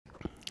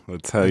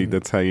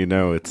That's how you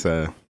know it's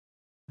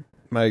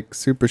Mike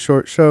Super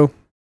Short Show.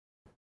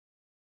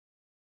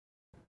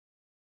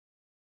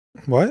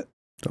 What?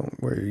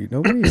 Don't worry,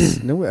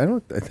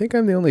 I think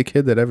I'm the only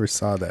kid that ever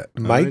saw that.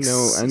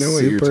 Mike's I know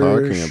what you're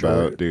talking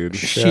about, dude.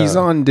 She's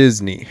on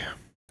Disney.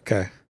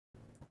 Okay.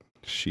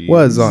 She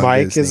Was on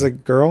Mike Disney. is a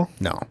girl,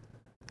 No,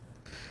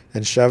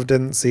 and Shove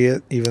didn't see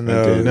it, even I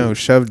though did. no,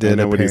 Shove did. I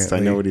know what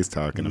apparently, he's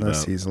talking unless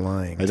about. he's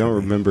lying. I don't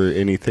remember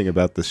anything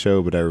about the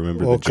show, but I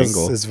remember the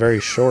jingle. it's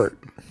very short.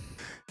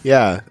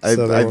 Yeah,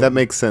 So that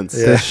makes sense.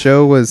 Yeah. The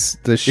show was.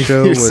 You're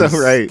so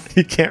right.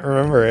 You can't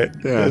remember it.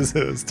 Yeah. It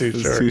was too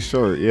It's short. too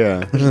short.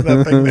 Yeah. There's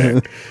nothing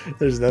there.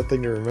 There's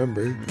nothing to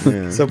remember.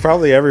 Yeah. So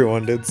probably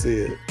everyone did see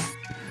it.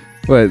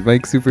 What,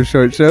 Mike Super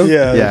Short Show?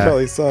 Yeah, they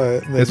probably saw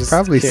it. And they It's just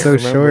probably can't so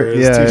remember short. it.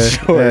 It's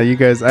too short. Yeah, you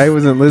guys. I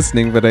wasn't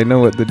listening, but I know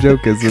what the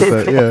joke is. With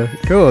that. Yeah,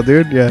 cool,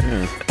 dude. Yeah,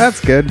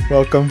 that's good.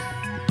 Welcome.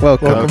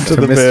 Welcome to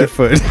the Mr.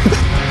 bit.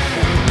 Foot.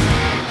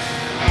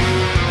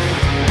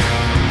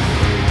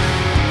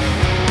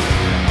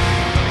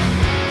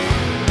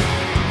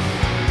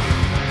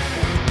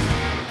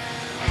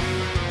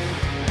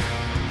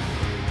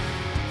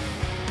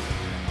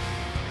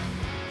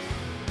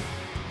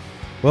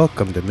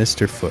 Welcome to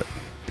Mr. Foot,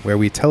 where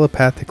we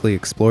telepathically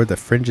explore the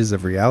fringes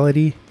of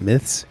reality,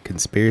 myths,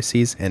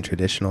 conspiracies, and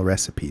traditional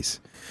recipes.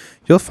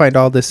 You'll find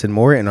all this and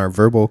more in our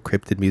verbal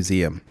cryptid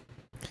museum.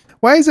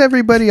 Why is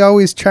everybody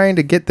always trying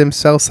to get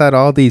themselves out of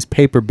all these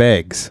paper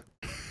bags?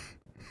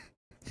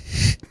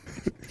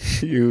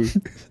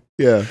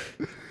 Yeah.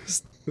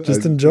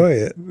 Just enjoy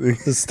it.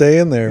 Just stay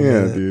in there,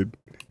 Yeah, man. dude.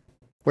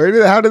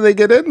 How do they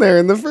get in there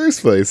in the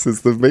first place?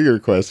 Is the bigger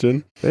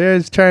question. They're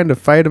just trying to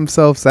fight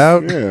themselves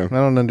out? Yeah. I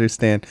don't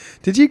understand.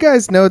 Did you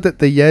guys know that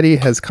the Yeti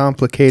has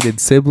complicated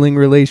sibling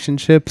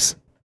relationships?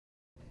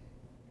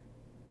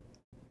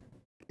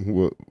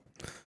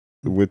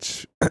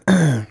 Which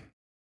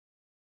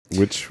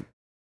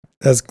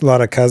Has a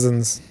lot of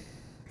cousins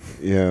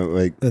yeah,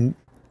 like and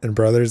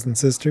brothers and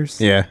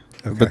sisters. Yeah,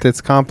 Okay. but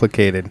it's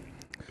complicated.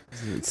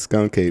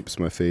 skunk ape's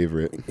my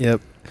favorite. Yep.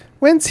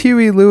 When's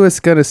Huey Lewis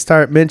gonna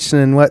start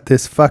mentioning what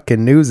this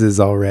fucking news is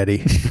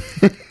already?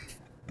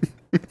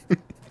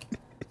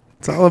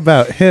 It's all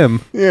about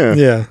him. Yeah.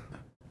 Yeah.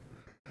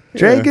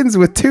 Dragons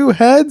with two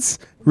heads?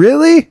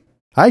 Really?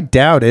 I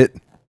doubt it.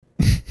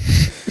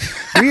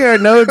 We are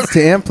nodes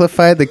to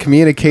amplify the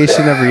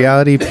communication of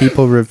reality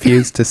people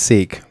refuse to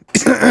seek.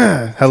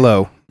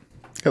 Hello.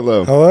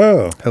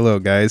 Hello. Hello,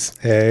 guys.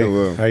 Hey.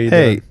 Hello. How you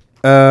Hey,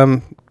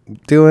 doing?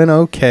 doing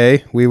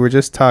okay. We were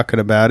just talking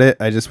about it.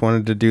 I just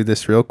wanted to do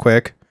this real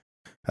quick.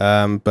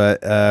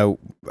 But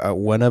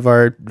one of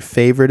our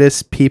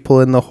favoriteest people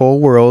in the whole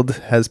world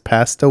has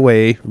passed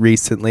away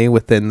recently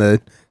within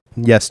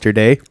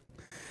yesterday.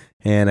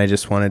 And I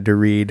just wanted to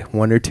read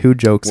one or two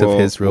jokes of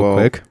his real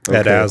quick.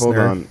 Ed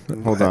Asner.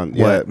 Hold on. What?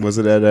 Yeah, was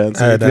it Ed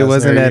Asner? Ed It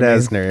wasn't Asner, Ed you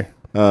mean?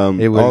 Asner.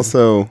 It was-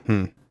 Also,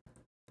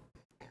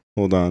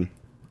 hold on.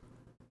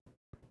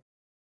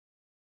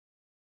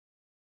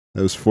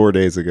 That was 4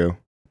 days ago.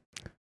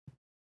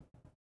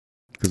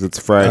 Because it's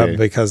Friday.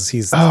 Because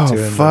he's Oh,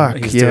 doing fuck.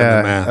 he's doing the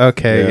Yeah. math.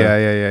 Okay. Yeah.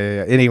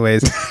 Yeah.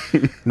 Anyways,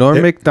 Norm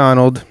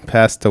MacDonald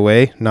passed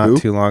away not Who?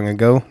 too long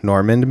ago.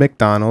 Normand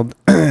MacDonald.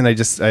 And I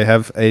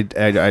have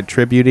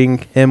attributing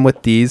him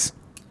with these.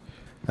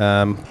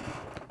 I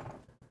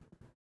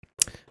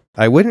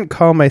wouldn't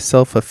call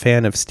myself a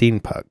fan of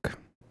steampunk.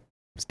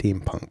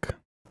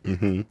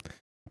 Mm-hmm.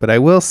 But I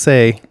will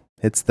say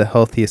it's the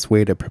healthiest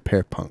way to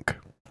prepare punk.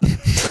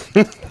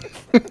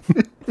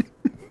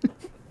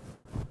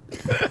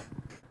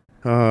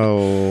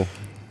 Oh,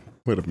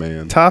 what a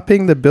man.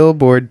 Topping the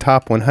Billboard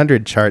Top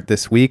 100 chart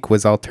this week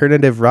was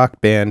alternative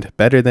rock band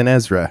Better Than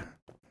Ezra.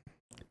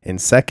 In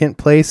second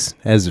place,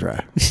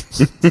 Ezra.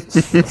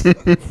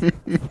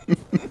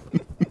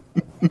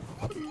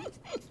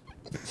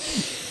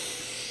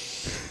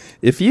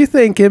 If you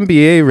think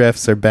NBA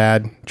refs are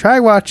bad, try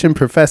watching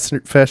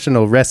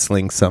professional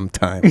wrestling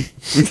sometime.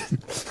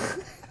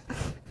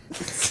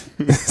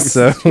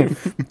 So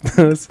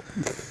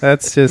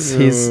that's just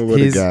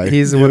what a guy.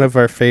 he's one of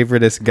our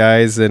favoriteest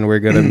guys, and we're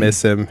gonna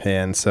miss him.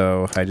 And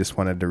so I just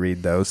wanted to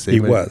read those.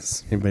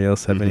 Anybody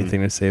else have anything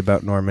to say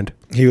about Normand?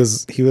 He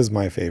was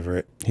my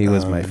favorite. He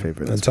was my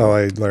favorite as until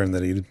I learned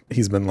that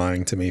he's been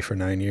lying to me for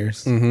 9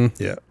 years.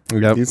 Mm-hmm. Yeah.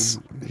 Yep.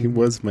 He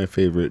was my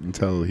favorite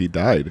until he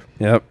died.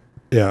 Yep.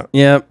 Yeah.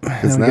 Yep.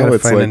 Because We now gotta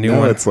it's find a like new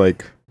one.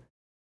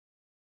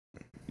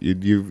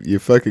 you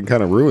fucking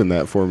kind of ruined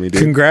that for me,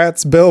 dude.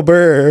 Congrats, Bill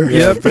Burr.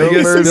 Yeah, Yep, Bill I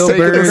guess Burr's Bill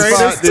taking Burr's- the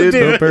spot, dude.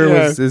 Bill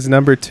Burr is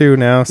number 2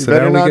 now. You So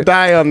better now not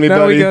die on me, now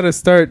buddy. we got to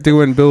start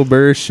doing Bill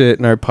Burr shit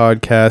in our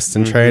podcast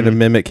and trying to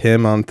mimic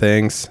him on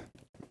things.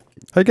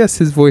 I guess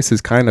his voice is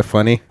kind of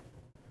funny.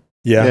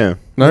 Yeah.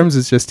 Norm's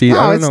is just easy. Oh,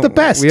 I don't it's know. the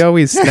best. We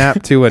always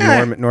snap to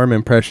a Norm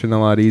impression a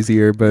lot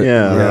easier, but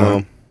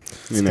Well,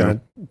 It's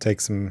gonna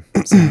take some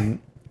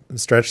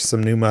stretch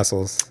some new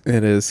muscles.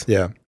 it is.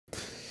 Yeah.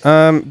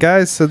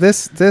 Guys, so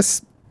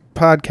this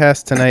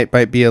podcast tonight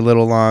might be a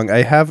little long.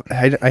 I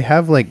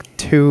have like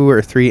 2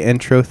 or 3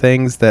 intro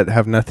things that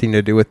have nothing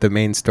to do with the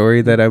main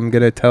story that I'm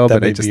going to tell,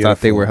 That'd but I be just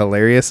thought they were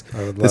hilarious.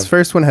 I would This love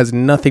first one has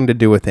nothing to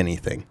do with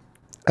anything.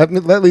 That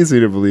leads me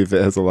to believe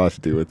it has a lot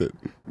to do with it.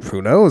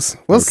 Who knows?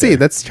 We'll Okay. see.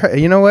 Let's try.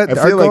 You know what?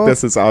 I feel like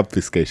this is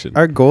obfuscation.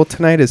 Our goal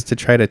tonight is to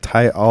try to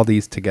tie all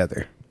these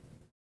together.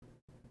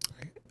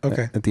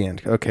 Okay. At the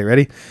end. Okay,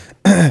 ready?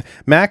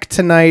 Mac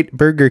Tonight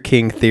Burger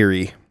King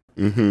theory.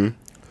 Mm-hmm.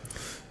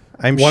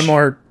 One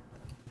more.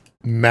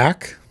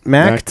 Mac?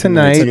 Mac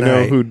Tonight. Do you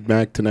know who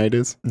Mac Tonight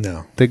is?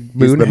 No. The He's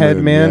Moon the Head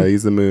moon. Man. Yeah,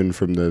 he's the moon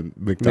from the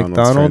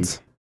McDonald's.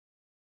 Friends.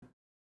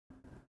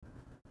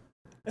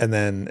 And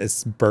then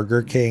it's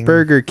Burger King.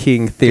 Burger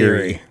King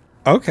theory.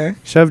 Okay.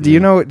 Shove, do you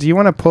want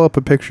to pull up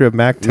a picture of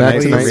Mac Tonight? Mac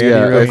for Tonight, Randy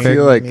yeah. real I quick?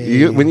 feel like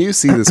when you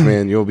see this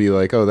man, you'll be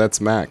like, "Oh, that's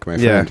Mac, my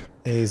Yeah. friend."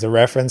 He's a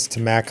reference to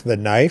Mac the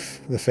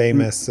Knife, the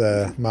famous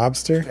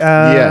mobster.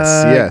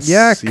 Yes.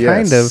 Yeah,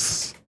 kind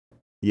of.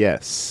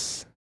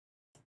 Yes.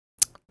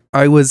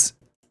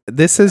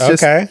 This is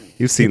just. Okay.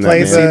 You've seen He that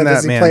plays man.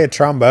 does he man. play a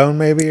trombone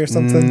maybe or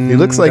something? He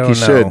looks like he don't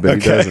should, know.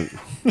 but he Okay.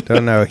 doesn't.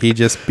 Don't know. He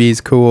just be's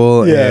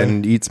cool Yeah.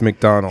 and eats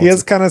McDonald's. He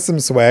has kind of some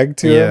swag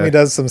to Yeah. him. He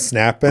does some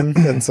snapping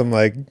and some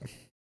like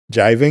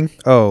jiving.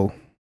 Oh,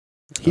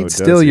 he'd does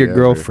steal he your ever?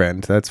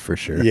 girlfriend. That's for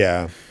sure.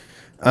 Yeah.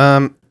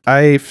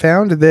 I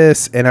found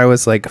this and I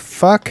was like,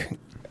 fuck.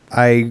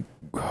 I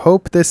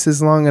hope this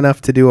is long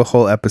enough to do a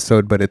whole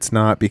episode, but it's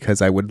not because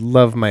I would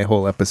love my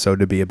whole episode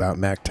to be about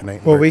Mac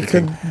Tonight. Well, Burger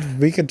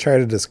we King. could try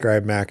to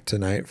describe Mac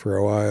Tonight for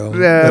a while.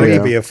 Yeah, That yeah.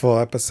 could be a full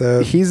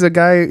episode. He's a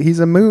guy.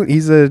 He's a moon.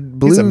 He's a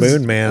blues.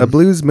 moon man. A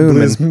blues moon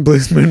man.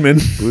 Blues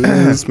Moonman.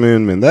 Blues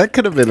Moonman. That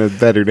could have been a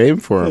better name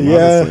for him,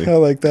 Yeah, honestly. I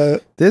like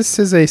that. This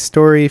is a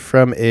story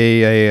from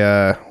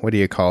a what do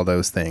you call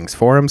those things?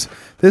 Forums.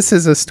 This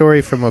is a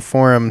story from a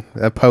forum,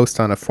 a post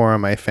on a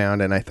forum I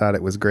found, and I thought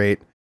it was great.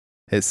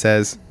 It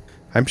says,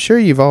 "I'm sure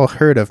you've all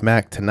heard of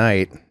Mac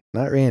Tonight."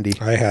 Not Randy.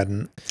 I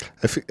hadn't.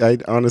 I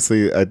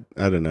honestly, I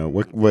don't know.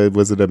 What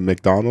was it? A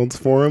McDonald's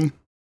forum?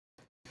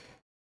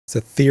 It's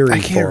a theory. I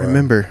can't forum.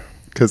 remember.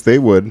 Because they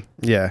would.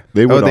 Yeah.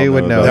 They would. they all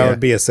would know. about That yeah. would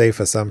be a safe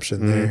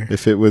assumption Mhm. there.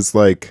 If it was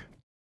like,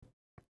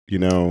 you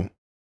know,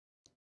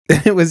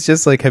 It was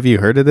just like, have you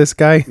heard of this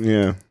guy?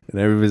 yeah. And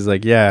everybody's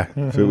like, yeah.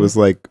 If it was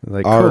like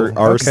Like, r cool.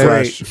 r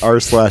Okay.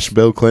 slash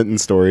Bill Clinton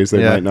stories, there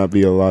Yeah. might not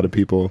be a lot of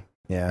people.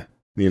 Yeah.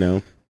 You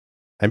know.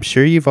 I'm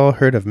sure you've all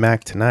heard of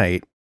Mac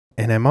Tonight,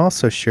 and I'm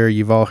also sure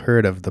you've all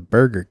heard of the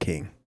Burger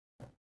King.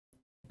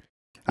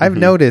 I've Mhm.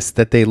 noticed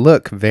that they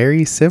look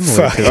very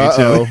similar to each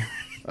other.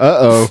 Uh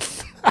oh.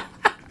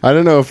 I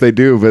don't know if they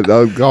do, but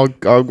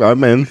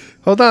I'm in.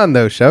 Hold on,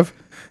 though, Shove.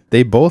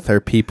 They both are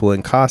people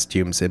in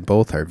costumes, and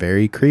both are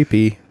very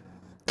creepy.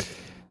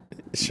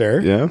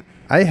 Sure. Yeah.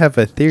 I have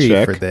a theory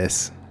Check. for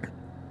this.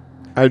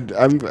 I'm.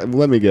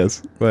 Let me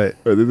guess. What?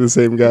 Are they the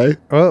same guy?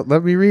 Well,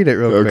 let me read it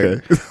real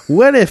Okay. quick.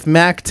 What if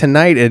Mac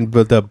Tonight and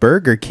the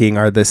Burger King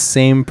are the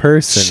same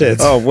person? Shit.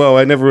 Oh, whoa!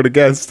 I never would have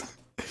guessed.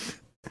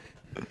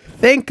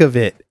 Think of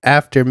it.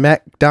 After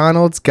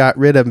McDonald's got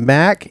rid of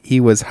Mac,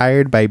 he was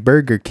hired by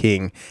Burger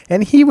King,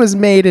 and he was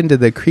made into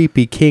the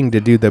creepy king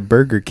to do the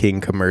Burger King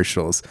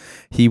commercials.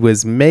 He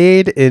was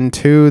made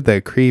into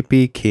the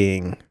creepy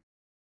king.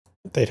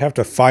 They'd have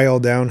to file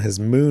down his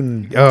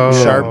moon, Oh,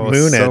 sharp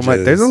moon so edges. much.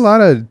 There's a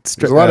lot of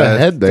There's a lot of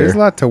head there. There's a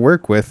lot to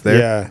work with there.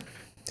 Yeah.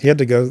 He had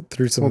to go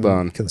through some Hold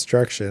on.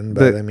 construction,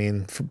 but I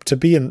mean, to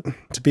be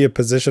a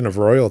position of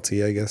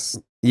royalty, I guess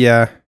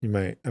Yeah.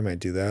 I might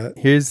do that.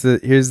 Here's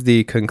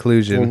the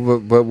conclusion. Well,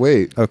 but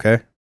wait. Okay.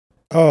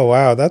 Oh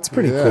wow, that's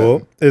pretty Yeah.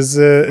 cool.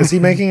 Is he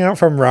making out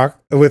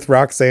with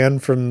Roxanne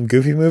from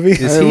Goofy Movie?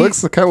 Is It he-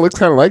 looks kind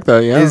of like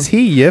that. Yeah. Is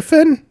he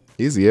yiffin'?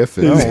 He's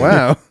yiffing. Oh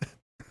wow.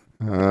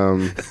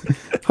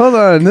 Hold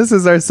on. This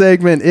is our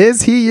segment.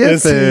 Is he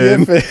Is he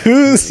yiffin'? yiffin'?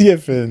 Who's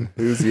yiffin'?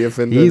 Who's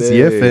yiffing? He's today?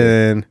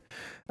 yiffin'.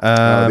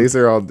 Oh, these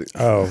are all.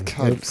 Oh,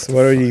 God. oops.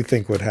 What do you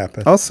think would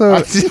happen? Also,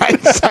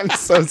 I'm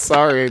so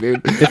sorry,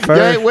 dude. If I-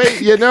 Yeah,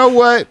 wait. You know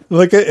what?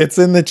 Look at it's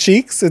in the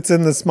cheeks, it's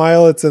in the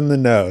smile, it's in the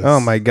nose.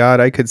 oh my god,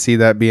 I could see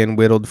that being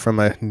whittled from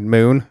a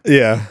moon.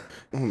 Yeah.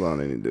 Hold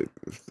on. I need to.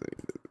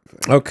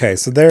 Okay,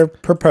 so they're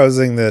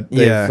proposing that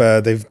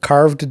Yeah. they've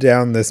carved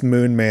down this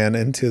moon man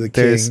into the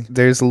king.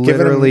 There's Give him-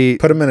 literally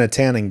put him in a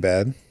tanning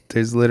bed.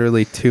 there's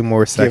literally 2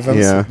 more Give seconds.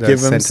 him, Yeah. give him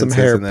some sentences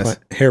hair in this.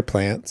 hair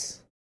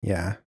plants.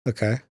 Yeah.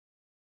 Okay.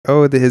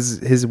 Oh,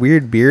 his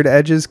weird beard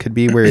edges could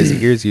be where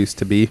his ears used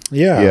to be.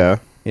 Yeah. Yeah.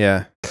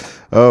 Yeah.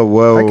 Oh,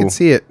 whoa. I could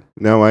see it.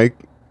 No,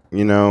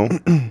 you know,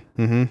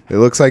 Mm-hmm. it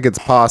looks like it's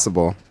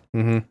possible.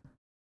 Mm-hmm.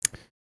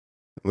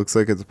 It looks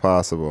like it's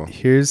possible.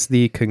 Here's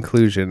the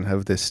conclusion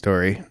of this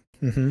story.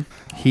 Mm-hmm.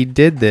 He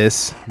did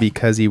this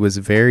because he was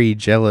very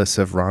jealous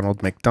of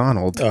Ronald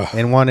McDonald Ugh.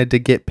 and wanted to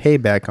get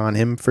payback on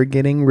him for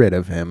getting rid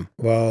of him.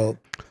 Well,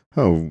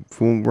 Oh,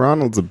 well,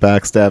 Ronald's a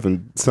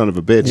backstabbing son of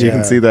a bitch. You Yeah.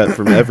 can see that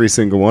from every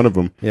single one of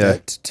them. Yeah.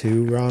 that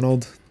too,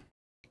 Ronald.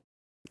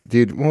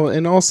 Dude, well,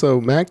 and also,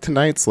 Mac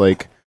Tonight's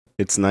like,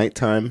 it's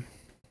nighttime.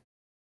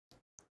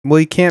 Well,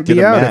 you can't Get be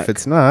a out Mac. if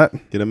it's not.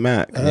 Get a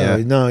Mac. Yeah.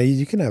 No,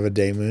 you can have a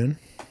day moon.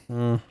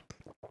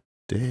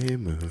 Day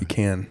moon. You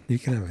can, You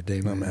can have a day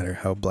no moon. matter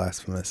how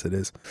blasphemous it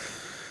is.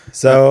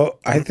 So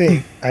I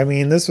think, I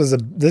mean, this is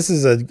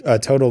a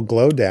total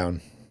glow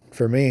down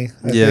for me.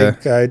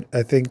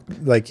 I think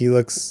like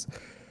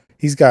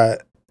he's got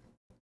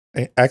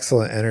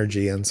excellent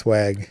energy and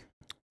swag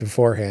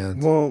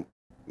beforehand. Well,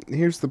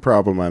 here's the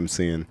problem I'm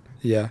seeing.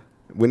 Yeah.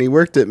 When he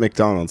worked at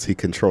McDonald's, he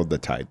controlled the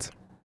tides.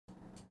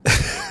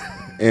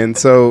 And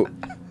so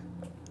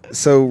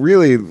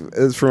really,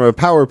 as from a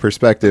power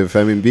perspective,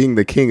 I mean, being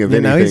the king of You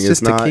know, anything he's is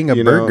just the not, king of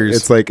you know,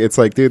 burgers. it's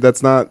like, dude,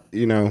 that's not,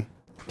 you know,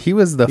 He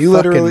was the you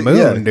fucking literally,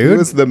 moon, dude. He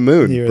was the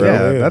moon, You were bro. the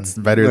Yeah, moon. that's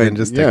better Like, than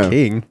just yeah. a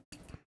king.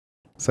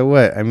 So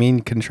what? I mean,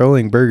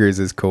 controlling burgers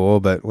is cool,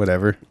 but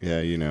whatever. Yeah,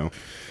 you know.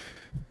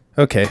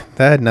 Okay,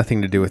 that had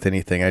nothing to do with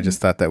anything. I just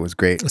thought that was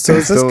great. So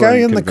is this Still guy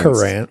in the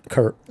unconvinced.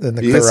 Quran? In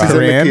the Yes, Quran?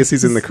 Quran?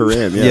 he's in the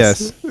Quran.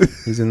 Yes.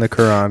 Yes, he's in the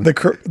Quran.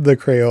 The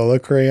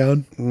Crayola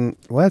crayon?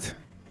 What?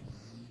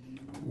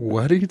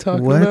 What are you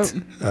talking What?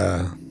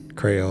 about?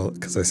 Crayola,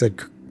 because I said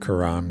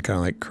Quran, kind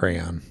of like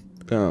crayon.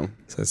 Oh.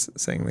 So it's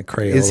saying the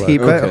Crayola. Is he?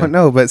 But Okay.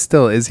 no, but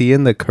still, is he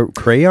in the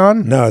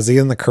crayon? No, is he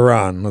in the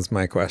Quran? Was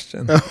my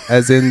question.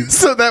 As in,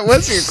 So that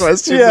was your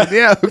question. Yeah.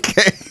 Yeah.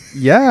 Okay.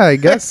 yeah, I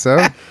guess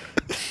so.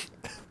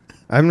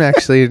 I'm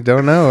actually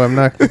don't know. I'm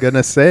not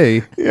gonna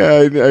say.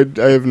 Yeah,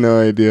 I have no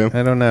idea.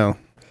 I don't know.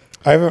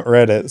 I haven't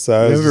read it, so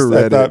I Never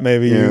I read thought it.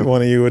 maybe Yeah.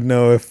 one of you would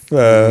know if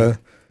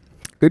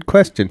Good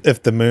question.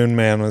 the Moon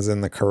Man was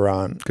in the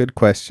Quran. Good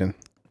question.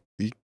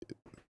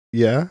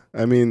 Yeah,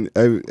 I mean,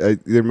 I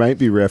there might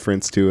be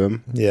reference to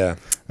him. Yeah.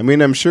 I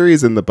mean, I'm sure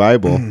he's in the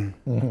Bible.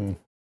 Mhm.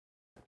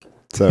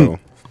 So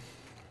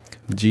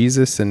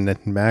Jesus and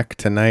Mac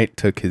tonight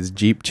took his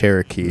Jeep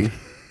Cherokee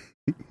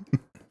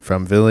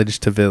from village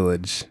to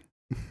village,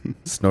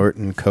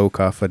 snorting coke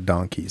off of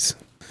donkeys.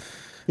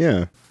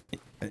 yeah,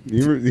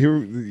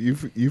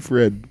 you've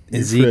read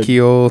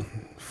Ezekiel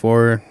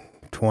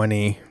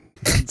 4:20.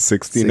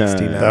 69.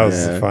 69. That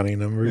was yeah. funny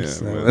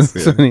numbers. Yeah.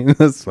 That's funny.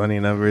 That's funny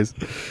numbers.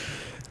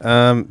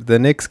 The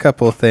next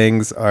couple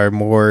things are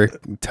more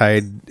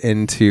tied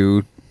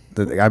into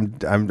the.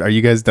 Are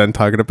you guys done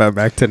talking about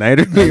Mac tonight,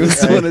 or do you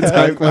still want to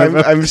talk more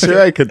about? I'm sure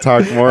I could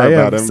talk more I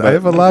about have- him. I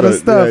have a lot of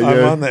stuff.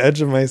 I'm on the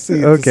edge of my seat. To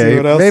see Okay,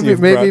 what else maybe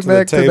you've brought to the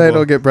Mac tonight table.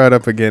 will get brought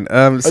up again.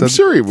 So I'm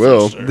sure he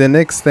will. the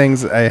next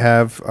things I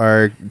have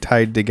are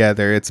tied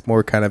together. It's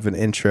more kind of an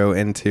intro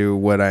into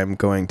what I'm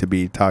going to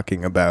be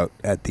talking about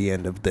at the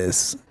end of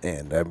this,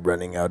 and I'm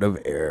running out of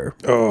air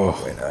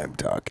when I'm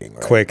talking.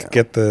 Right Quick, now.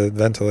 get the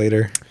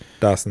ventilator.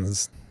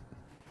 Dawson's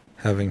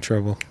having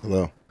trouble.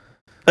 Hello.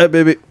 Hey,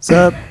 baby. What's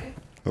up?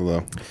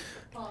 Hello.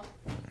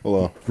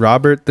 Hello.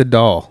 Robert the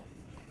doll.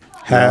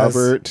 Has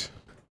Robert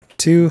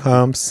 2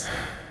 humps.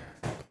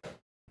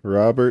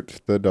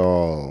 the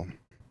doll.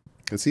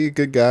 Is he a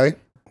good guy?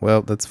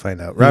 Well, let's find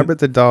out. Robert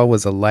the doll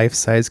was a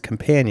life-size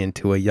companion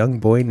to a young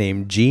boy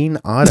named Gene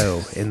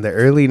Otto in the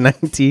early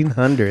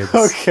 1900s.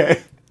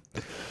 Okay.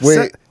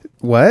 Wait.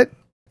 What?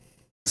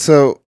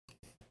 So.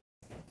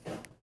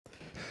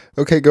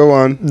 Okay, go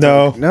on.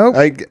 No. Nope.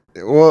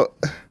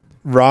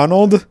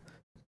 Ronald?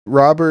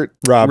 Robert.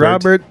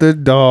 Robert the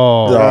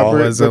doll Robert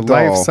was the a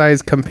doll.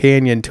 life-size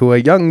companion to a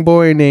young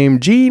boy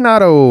named Gene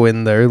Otto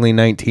in the early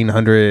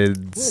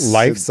 1900s.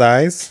 Life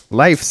size?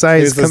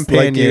 Life-size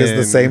companion. He was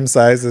the same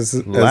size as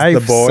the boy?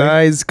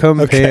 Life-size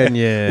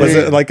companion. Was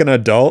it like an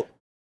adult?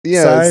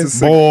 Yeah, Size? it's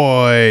just like,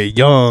 Boy,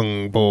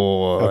 young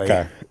boy.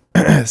 Okay.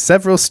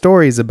 Several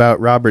stories about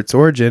Robert's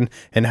origin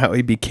and how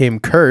he became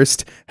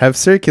cursed have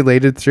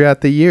circulated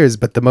throughout the years,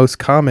 but the most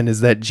common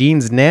is that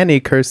Gene's nanny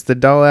cursed the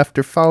doll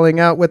after falling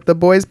out with the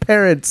boy's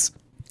parents.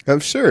 I'm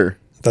sure.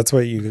 That's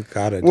what you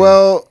gotta do.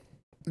 Well,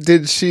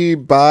 did she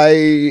buy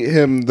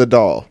him the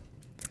doll?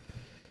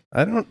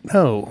 I don't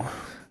know.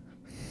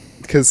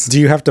 Because do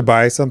you have to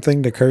buy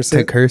something to curse To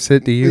it? curse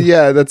it, do you?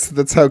 yeah,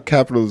 that's how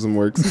capitalism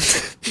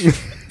works.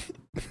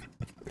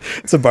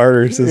 It's a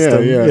barter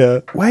system. yeah. Yeah.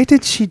 Why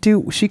did she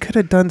do? She could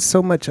have done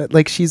so much.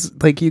 Like she's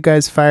like, you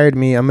guys fired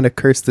me. I'm gonna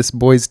curse this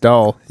boy's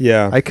doll.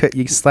 Yeah. I could.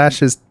 You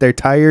slashes their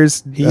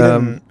tires. He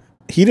didn't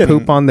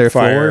poop on their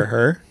fire floor.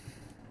 her.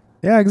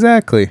 Yeah,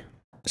 exactly.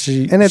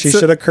 She And it's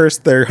should have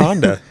cursed their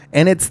Honda.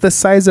 And it's the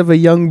size of a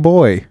young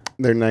boy.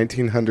 Their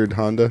 1900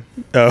 Honda.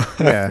 Oh,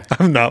 Yeah.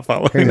 I'm not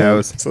following. Who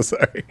knows? I'm so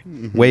sorry.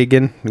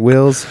 Wagon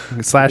wheels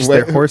slash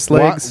their horse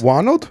legs.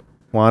 Wonald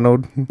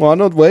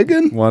Wanold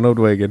Wagon.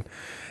 Wagon.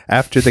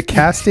 After the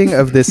casting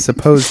of this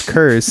supposed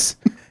curse,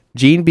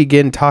 Gene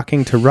began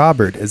talking to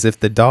Robert as if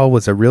the doll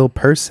was a real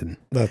person.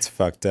 That's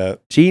fucked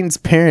up. Gene's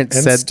parents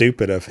And said,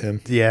 stupid of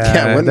him.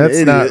 "Yeah, what an that's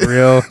not idiot."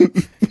 real."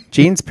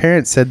 Gene's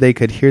parents said they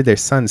could hear their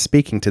son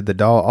speaking to the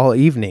doll all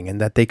evening,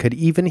 and that they could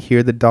even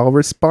hear the doll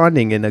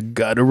responding in a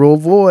guttural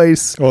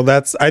voice. Well,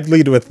 I'd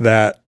lead with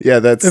that Yeah,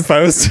 that's if I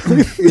was telling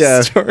this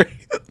Yeah. story.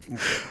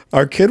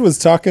 Our kid was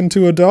talking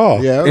to a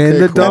doll. yeah. Okay, And the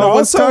cool. And doll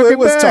was also talking it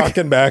was back.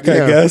 talking back, I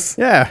Yeah. guess.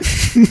 Yeah.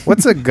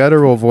 What's a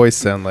guttural voice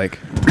sound like?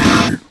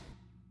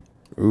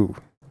 Ooh.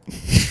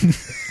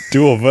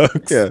 Dual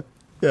vocals. Yeah,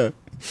 yeah.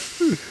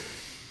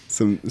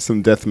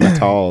 Some death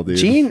metal,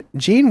 dude.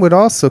 Gene would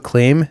also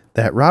claim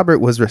that Robert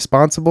was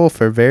responsible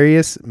for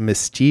various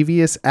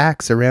mischievous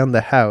acts around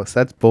the house.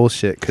 That's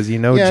bullshit, because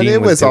Gene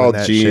it was doing all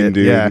that Gene, shit.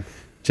 dude. Yeah,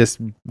 just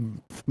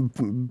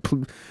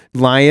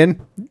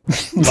lion.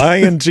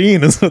 Lion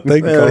Gene is what they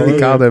call He it.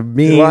 called him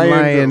mean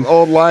lion.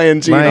 Old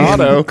lion Gene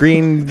Lion, Otto.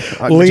 Green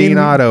Lean, Gene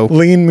Otto.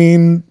 Lean,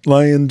 mean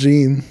Lion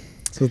Gene.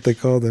 That's what they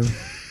called him.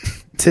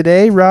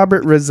 Today,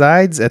 Robert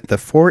resides at the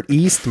Fort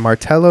East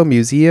Martello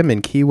Museum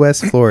in Key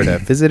West, Florida.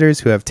 Visitors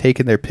who have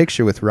taken their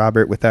picture with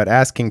Robert without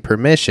asking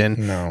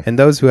permission, and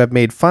those who have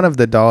made fun of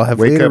the doll have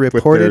later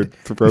reported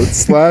with their throat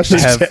slashed.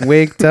 have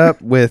waked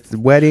up with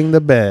wetting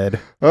the bed.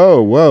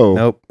 Oh, whoa!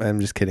 Nope,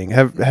 I'm just kidding.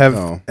 Have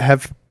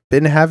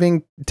been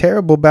having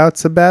terrible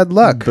bouts of bad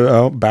luck.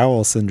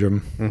 Bowel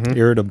syndrome,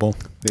 irritable.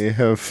 They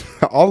have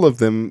all of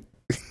them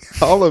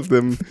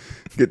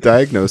get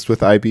diagnosed with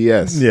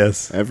IBS.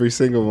 Yes, every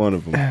single one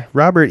of them.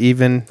 Robert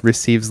even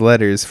receives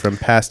letters from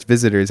past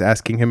visitors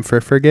asking him for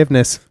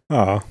forgiveness.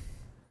 Oh,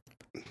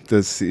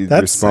 does he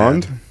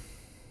respond?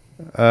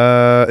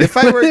 If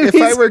I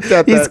worked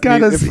at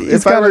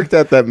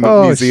that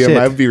museum,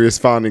 I'd be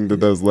responding to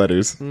those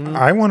letters.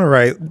 I want to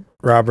write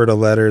Robert a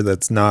letter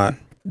that's not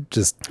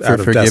just for out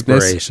of forgiveness?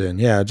 desperation.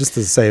 Yeah, just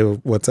to say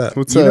what's up.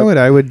 You know what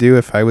I would do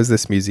if I was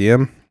this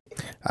museum?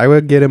 I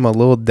would get him a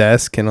little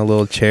desk and a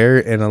little chair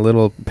and a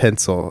little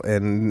pencil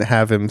and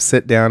have him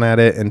sit down at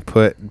it and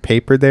put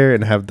paper there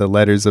and have the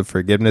letters of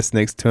forgiveness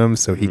next to him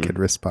so he could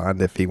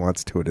respond if he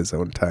wants to at his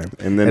own time.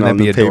 And then on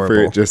the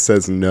paper it just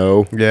says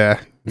no. Yeah.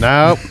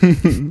 No.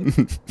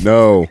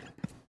 No.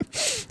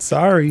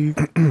 Sorry.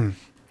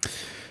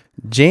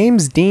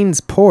 James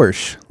Dean's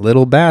Porsche,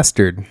 little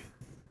bastard.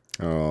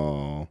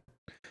 Oh.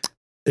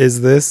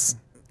 Is this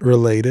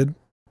related?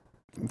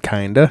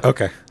 Kinda.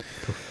 Okay.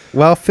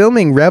 While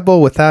filming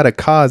Rebel Without a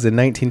Cause in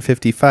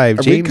 1955,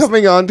 Are we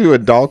coming on to a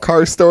doll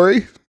car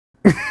story?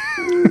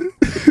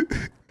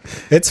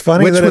 It's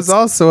funny which that was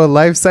also a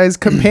life-size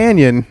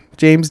companion,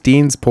 James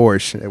Dean's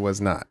Porsche. It was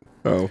not.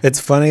 Oh.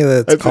 It's funny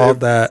that it's called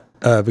that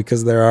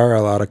because there are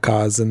a lot of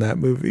cause in that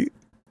movie.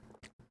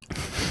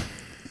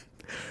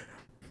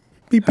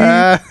 Beep, beep.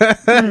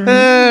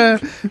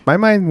 My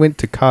mind went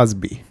to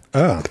Cosby.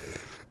 Oh,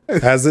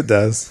 as it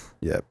does.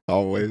 Yep.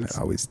 Always. It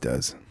always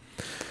does.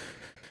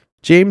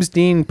 James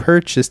Dean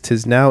purchased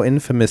his now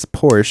infamous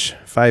Porsche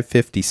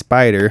 550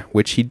 Spider,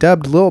 which he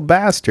dubbed Lil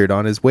Bastard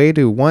on his way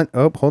to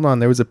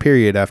there was a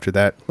period after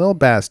that. Lil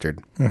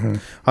Bastard. Mm-hmm.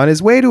 On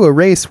his way to a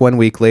race 1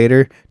 week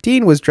later,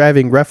 Dean was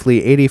driving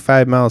roughly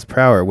 85 miles per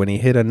hour when he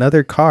hit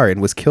another car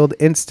and was killed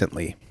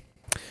instantly.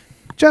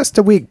 Just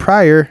a week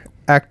prior,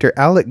 actor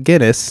Alec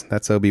Guinness,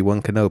 that's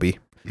Obi-Wan Kenobi,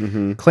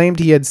 claimed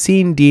he had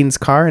seen Dean's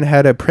car and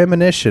had a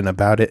premonition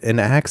about an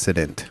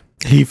accident.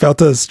 He felt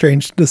a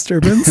strange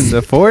disturbance.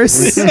 The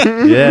Force?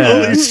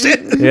 Yeah. Holy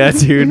shit. Yeah,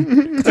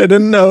 dude. I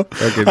didn't know.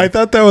 Okay. I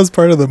thought that was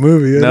part of the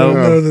movie. I didn't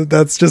know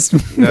that's just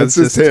That's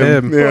just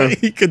him. Yeah. what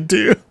he could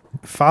do.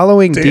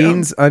 Following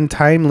Dean's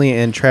untimely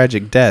and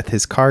tragic death,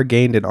 his car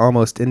gained an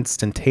almost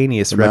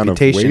instantaneous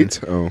reputation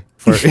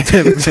for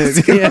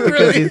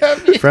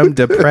from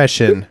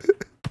depression.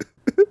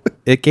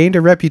 It gained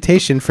a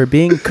reputation for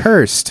being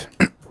cursed.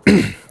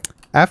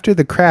 After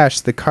the crash,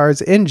 the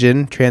car's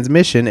engine,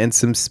 transmission, and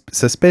some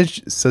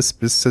suspicion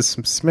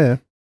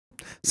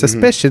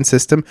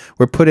system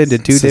were put into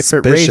two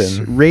different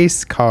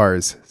race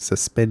cars.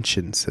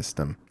 Suspension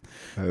system.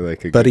 I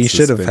like it. But he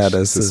should have had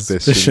a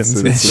suspicion.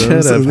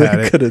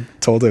 They could have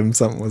told him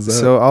something was up.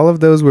 So all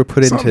of those were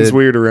put Something's into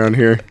weird around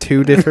here.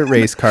 two different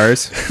race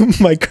cars.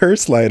 My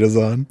curse light is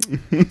on.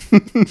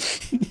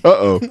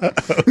 Uh-oh.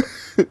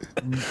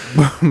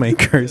 My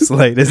curse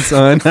light is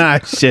on.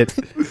 Shit.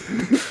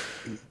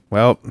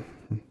 Well,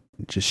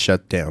 it just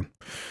shut down.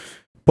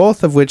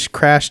 Both of which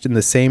crashed in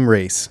the same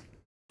race.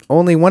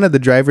 Only one of the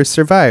drivers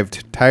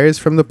survived. Tires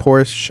from the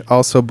Porsche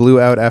also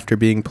blew out after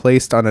being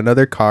placed on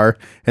another car,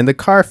 and the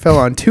car fell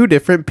on two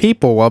different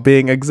people while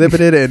being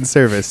exhibited and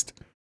serviced.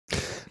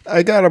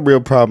 I got a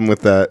real problem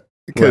with that.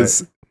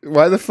 Because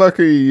why the fuck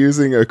are you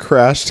using a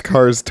crashed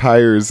car's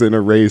tires in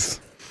a race?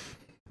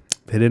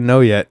 They didn't know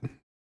yet.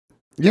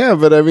 Yeah,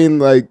 but I mean,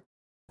 like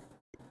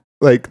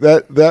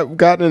that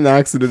got in an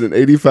accident at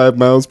 85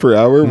 miles per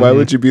hour. Why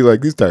would you be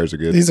like, these tires are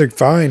good? These are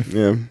fine.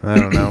 Yeah. I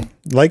don't know.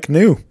 Like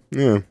new.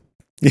 Yeah.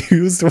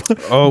 Used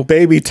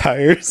baby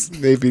tires.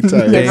 Baby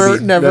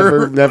tires. Never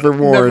worn.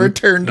 Never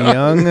turned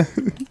on.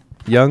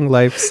 Young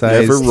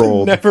life-size. Never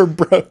rolled. Never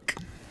broke.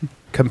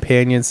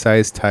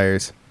 Companion-sized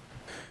tires.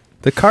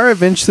 The car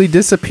eventually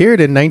disappeared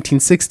in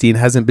 1960 and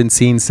hasn't been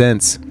seen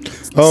since.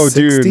 Oh,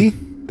 60?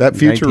 dude. That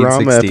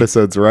Futurama 1960.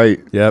 episode's right.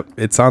 Yep,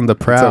 it's on the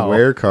It's a prowl.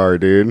 wear car,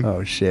 dude.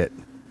 Oh, shit.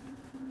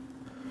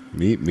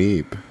 Meep.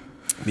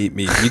 Meet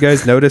me. You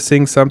guys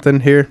noticing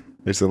something here?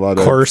 There's a lot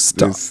of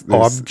Cursed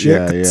objects.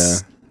 Yeah.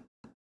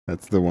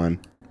 That's the one.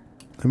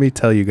 Let me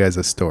tell you guys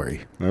a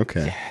story.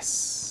 Okay.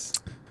 Yes.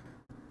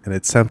 And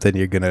it's something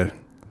you're going to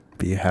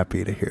be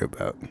happy to hear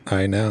about.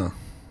 I know.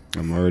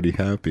 I'm already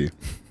happy.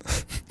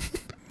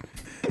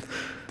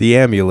 The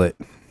Amulet.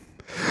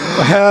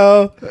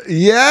 Hell,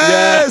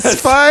 Yes,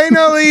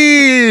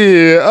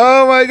 finally!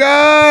 Oh my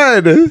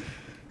god!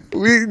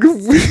 We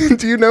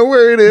do you know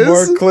where it is?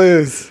 more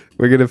clues.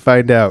 We're gonna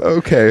find out.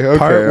 Okay.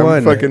 Part I'm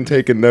one. fucking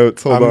taking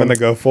notes. Hold I'm on. gonna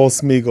go full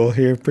Smeagol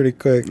here pretty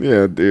quick.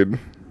 Yeah, dude.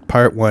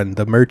 Part 1,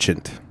 The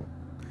Merchant.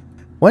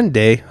 One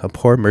day, a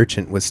poor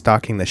merchant was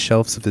stocking the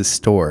shelves of his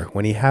store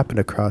when he happened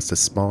across a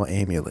small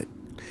amulet.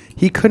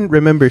 He couldn't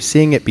remember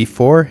seeing it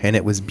before, and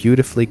it was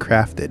beautifully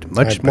crafted,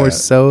 much more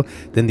so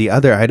than the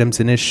other items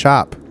in his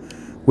shop,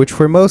 which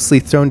were mostly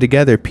thrown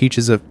together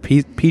peaches of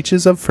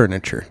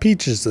furniture.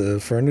 Peaches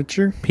of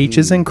furniture.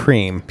 Peaches and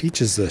cream,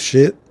 Peaches of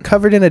shit.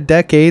 covered in a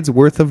decade's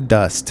worth of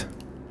dust.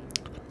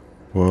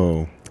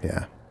 Whoa.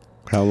 Yeah.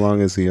 How long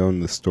has he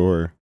owned the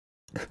store?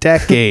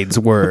 Decades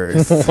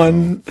worth.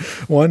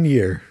 1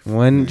 year.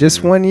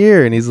 Just 1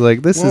 year, and he's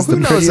like, "This is the who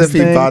knows prettiest if he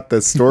thing." bought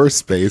the store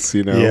space,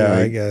 you know? Yeah,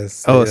 I like,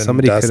 guess. Oh, They didn't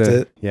somebody dust could have.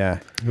 it. Yeah.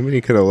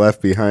 somebody could have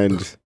left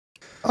behind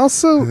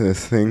Also,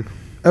 this thing.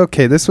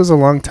 okay, this was a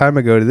long time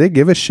ago. Did they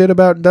give a shit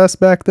about dust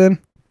back then?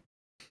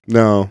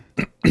 No.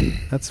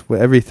 That's what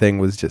everything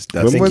was just I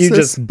When dust. think was you this?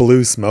 just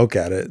blew smoke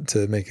at it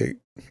to make it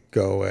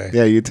go away.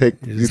 Yeah, you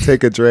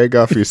take a drag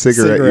off your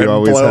cigarette you and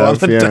always blow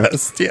have. on the Yeah.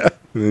 dust. Yeah.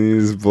 And then you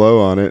just blow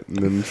on it and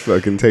then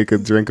fucking take a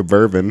drink of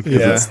bourbon because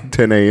Yeah. it's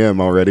 10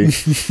 a.m. already.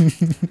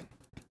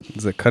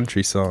 It's a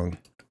country song.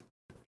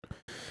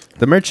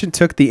 The merchant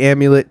took the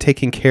amulet,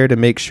 taking care to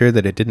make sure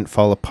that it didn't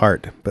fall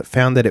apart, but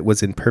found that it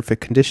was in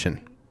perfect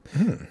condition.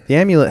 The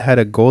amulet had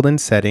a golden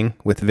setting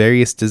with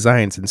various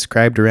designs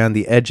inscribed around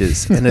the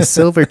edges and a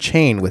silver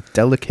chain with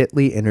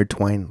delicately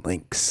intertwined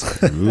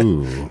links.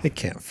 Ooh. It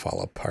can't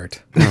fall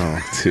apart. Oh,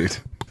 dude.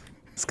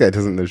 This guy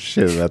doesn't know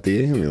shit about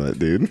the amulet,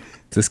 dude. Is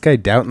this guy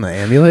doubting the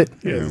amulet?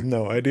 He has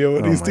no idea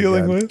what Oh he's my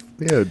dealing God. with.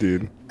 Yeah,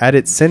 dude. At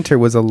its center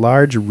was a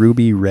large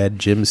ruby red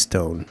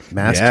gemstone,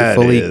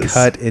 masterfully is.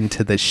 cut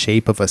into the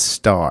shape of a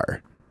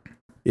star.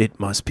 It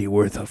must be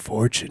worth a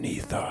fortune, he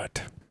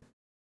thought.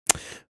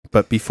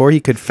 But before he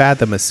could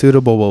fathom a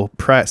suitable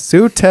price,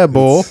 It's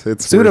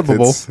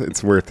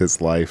worth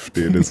his life,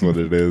 dude, is what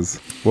it is.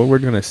 well, we're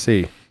going to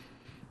see.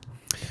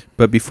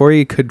 But before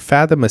he could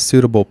fathom a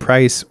suitable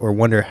price or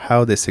wonder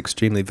how this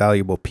extremely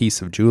valuable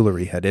piece of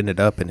jewelry had ended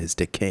up in his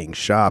decaying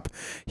shop,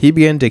 he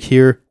began to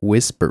hear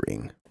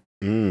whispering.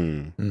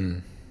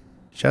 Mm.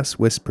 Just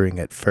whispering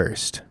at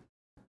first.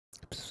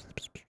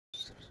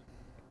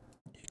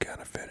 You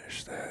gotta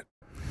finish that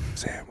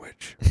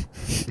sandwich.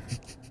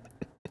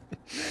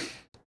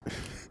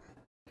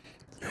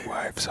 Your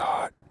wife's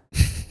hot.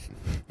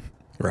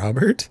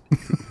 Robert?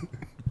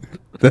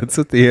 That's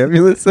what the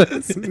amulet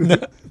says? No.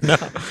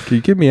 Can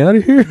you get me out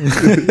of here?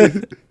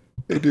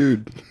 Hey,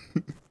 dude.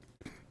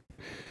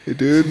 Hey,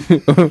 dude.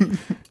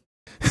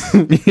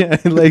 Yeah,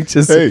 I like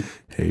just. Hey.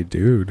 Hey,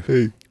 dude.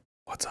 Hey.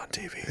 What's on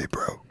TV? Hey,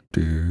 bro.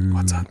 Dude.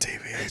 What's on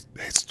TV?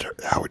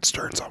 Howard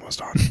Stern's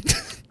almost on.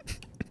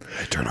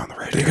 Hey, turn on the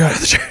radio.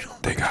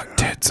 They got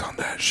tits on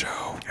that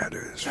show. Yeah,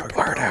 dude. It's fucking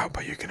Blurred dope. out,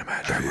 but you can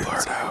imagine. Have you,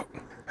 Blurred out.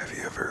 have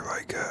you ever,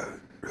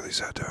 really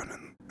sat down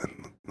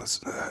and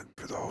listened to that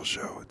for the whole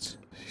show?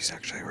 He's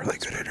actually a really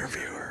good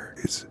interviewer.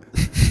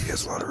 He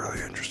has a lot of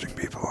really interesting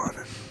people on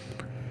it.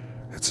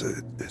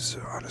 It's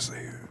honestly,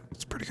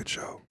 it's a pretty good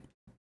show.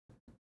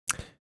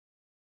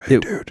 Hey,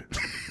 dude.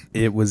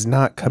 It was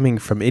not coming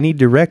from any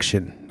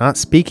direction, not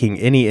speaking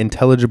any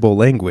intelligible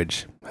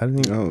language. How do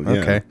you? Oh, yeah.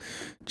 Okay.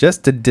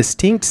 Just a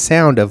distinct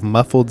sound of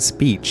muffled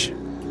speech.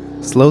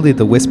 Slowly,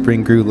 the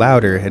whispering grew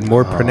louder and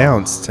more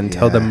pronounced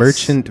until the yes.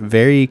 merchant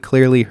very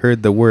clearly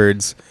heard the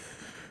words,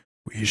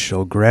 "We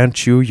shall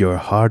grant you your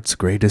heart's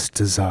greatest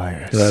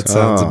desires." That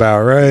sounds Oh,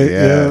 about right.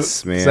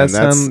 Yes, man. Does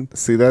that sound-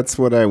 That's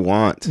what I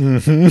want. Yeah.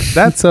 Mhm.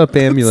 That's up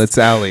Amulet's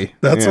alley.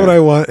 That's Yeah. what I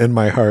want in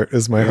my heart.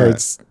 Is my Yeah.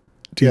 heart's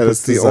Yeah,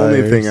 that's deepest the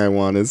only thing desires. I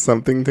want is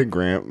something to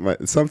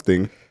grant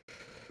something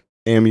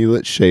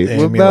amulet shaped.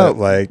 What Amulet, about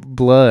like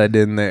blood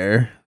in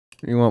there?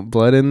 You want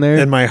blood in there?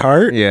 in my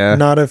heart. Yeah.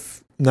 Not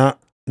if Yeah,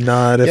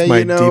 my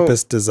you know-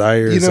 deepest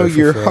desires. You know, are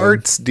your fulfilled.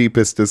 heart's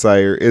deepest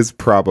desire is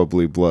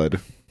probably blood.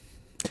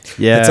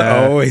 Yeah. It's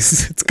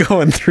always it's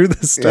going through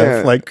this stuff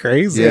Yeah. like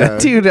crazy. Yeah.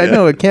 Dude, I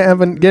know. I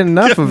can't get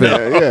enough of it.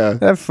 Yeah.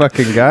 That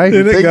fucking guy.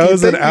 And it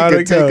goes and you out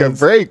could it take a goes.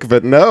 break,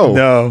 but no.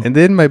 No. And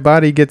then my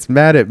body gets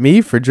mad at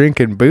me for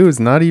drinking booze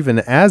not even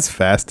as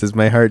fast as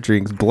my heart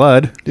drinks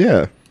blood.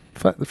 Yeah.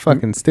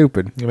 Fucking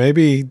stupid.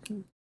 Maybe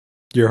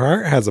your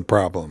heart has a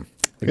problem.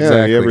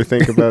 Yeah, you ever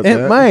think about It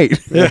that? might.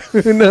 Yeah.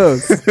 Who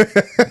knows?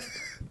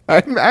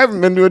 I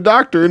haven't been to a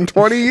doctor in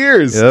 20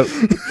 years. Yep.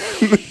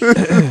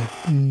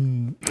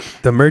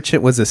 The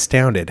merchant was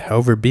astounded,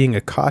 however, being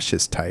a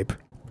cautious type.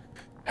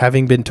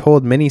 Having been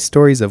told many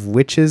stories of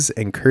witches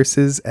and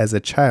curses as a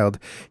child,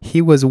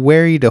 he was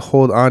wary to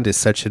hold on to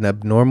such an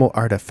abnormal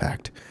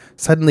artifact.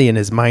 Suddenly in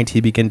his mind,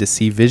 he began to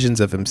see visions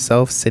of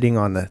himself sitting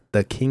on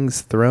the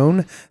king's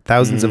throne,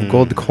 thousands of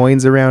gold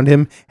coins around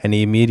him, and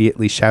he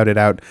immediately shouted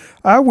out,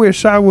 "I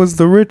wish I was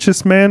the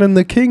richest man in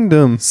the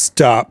kingdom."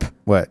 Stop.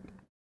 What?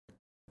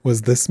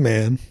 Was this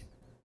man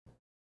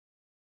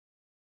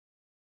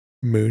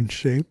moon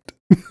shaped?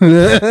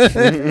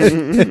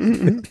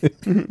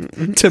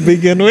 To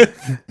begin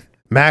with.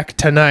 Mac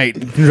tonight.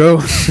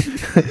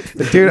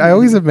 Dude, I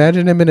always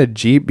imagine him in a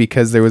Jeep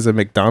because there was a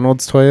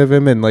McDonald's toy of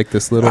him in like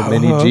this little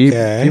mini Jeep.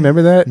 Okay. Do you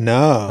remember that? No.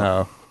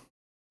 Oh.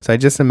 So I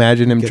just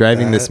imagine him Get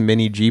driving that. this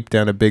mini Jeep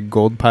down a big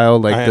gold pile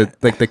like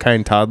the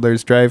kind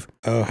toddlers drive.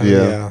 Oh, hell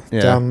Yeah.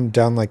 yeah.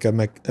 Down like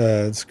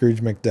a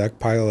Scrooge McDuck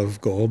pile of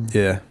gold.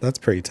 Yeah. That's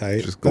pretty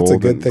tight. Just That's a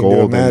good thing to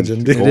golden-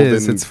 imagine, dude. It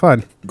is. It's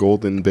fun.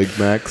 Golden Big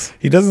Macs.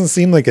 He doesn't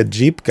seem like a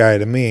Jeep guy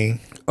to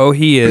me. Oh,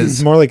 he He's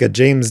is. more like a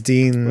James I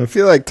Dean.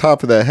 feel like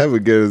top of that head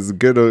would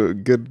get a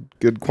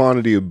good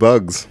quantity of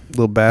bugs.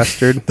 Little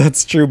bastard.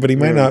 That's true, but he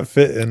might Yeah. not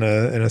fit in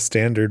a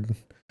standard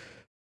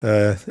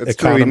That's true.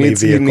 economy He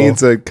vehicle.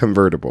 needs a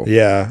convertible.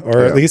 Yeah,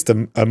 or Yeah. at least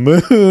a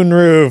moon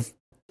roof.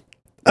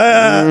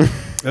 Ah!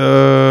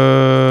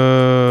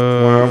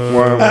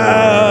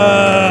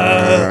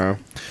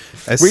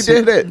 We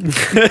did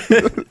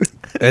it.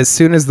 As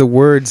soon as the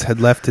words had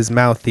left his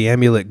mouth, the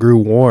amulet grew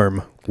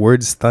warm.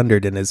 Words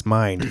thundered in his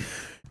mind.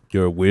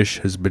 Your wish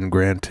has been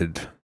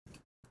granted.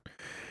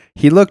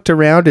 He looked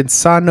around and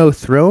saw no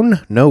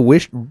throne, no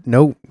wish,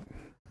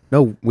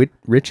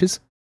 riches.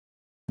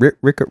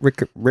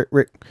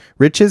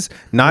 Riches,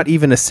 not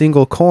even a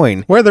single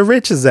coin. Where the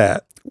rich is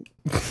at?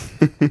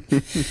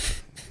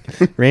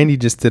 Randy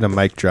just did a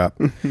mic drop.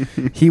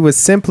 He was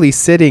simply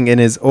sitting in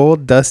his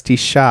old dusty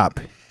shop.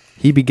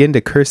 He began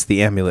to curse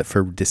the amulet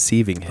for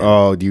deceiving him.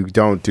 Oh, you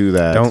don't do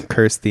that. Don't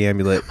curse the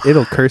amulet.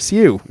 It'll curse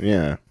you.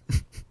 Yeah.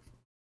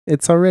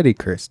 It's already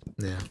cursed.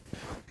 Yeah.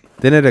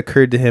 Then it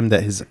occurred to him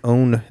that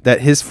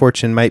his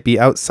fortune might be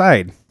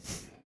outside.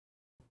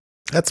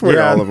 That's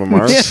where all of them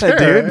are. Yeah, Sure.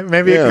 dude.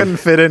 Maybe Yeah. it couldn't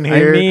fit in I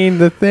here. mean,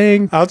 the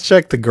thing. I'll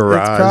check the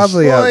garage. It's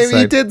probably Well, I mean, he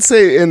outside. did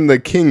say in the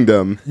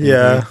kingdom.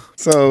 Yeah.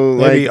 So,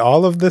 Maybe like,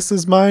 all of this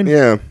is mine.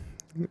 yeah.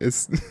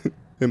 It's.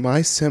 Am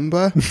I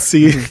Simba?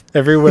 See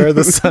everywhere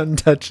the sun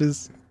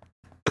touches.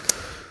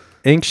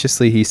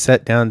 Anxiously, he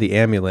set down the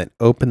amulet,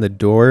 opened the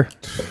door,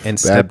 and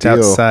stepped deal.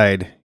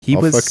 outside.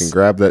 I'll fucking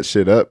grab that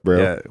shit up, bro.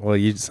 Yeah, well,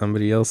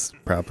 somebody else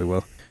probably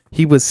will.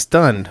 He was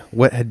stunned.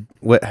 What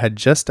had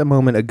just a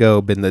moment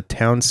ago been the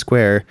town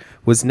square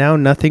was now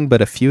nothing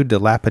but a few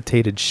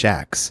dilapidated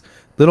shacks,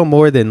 little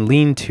more than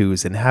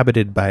lean-tos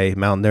inhabited by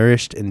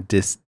malnourished and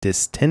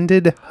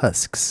distended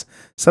husks,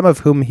 some of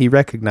whom he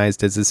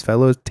recognized as his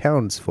fellow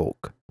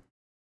townsfolk.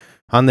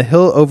 On the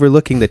hill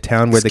overlooking the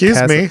town where Excuse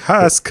the castle... me,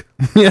 Husk.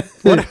 Yeah.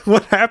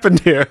 What happened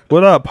here?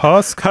 What up,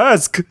 Husk?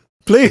 Husk,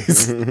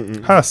 please.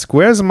 Husk,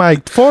 where's my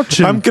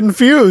fortune? I'm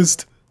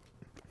confused.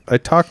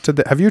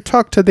 Have you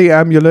talked to the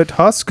amulet,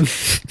 Husk?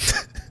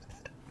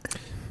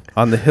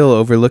 On the hill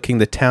overlooking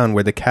the town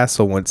where the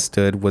castle once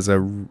stood was a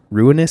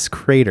ruinous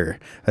crater,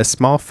 a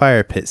small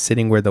fire pit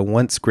sitting where the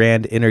once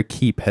grand inner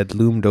keep had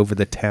loomed over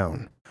the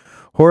town.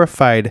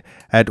 Horrified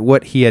at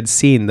what he had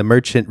seen, the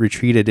merchant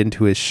retreated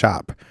into his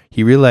shop.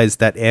 He realized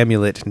that the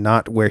amulet was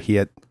not where he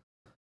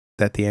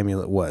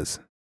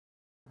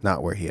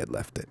had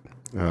left it.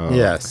 Oh.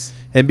 Yes.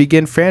 And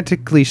began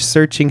frantically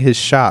searching his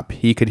shop.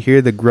 He could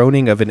hear the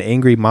groaning of an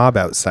angry mob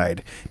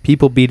outside,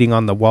 people beating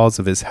on the walls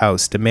of his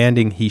house,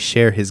 demanding he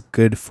share his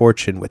good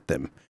fortune with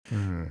them.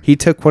 He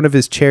took one of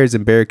his chairs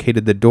and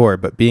barricaded the door,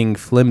 but being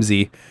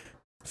flimsily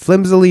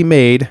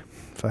made,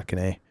 fucking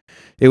A,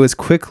 it was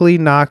quickly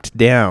knocked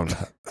down.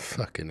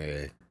 Fucking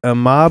A. A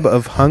mob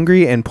of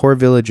hungry and poor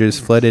villagers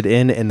flooded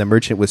in, and the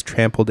merchant was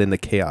trampled in the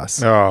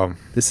chaos. Oh,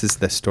 This is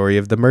the story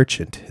of the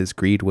merchant. His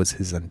greed was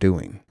his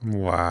undoing.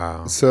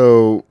 wow.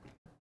 So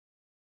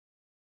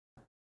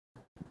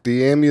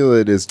the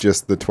amulet is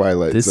just the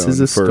Twilight This Zone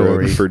is a for,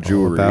 story for all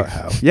jewelry. about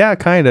how. Yeah,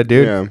 kind of,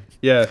 dude. Yeah,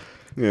 Yeah.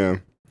 yeah.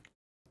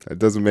 That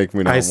doesn't make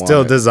me not I want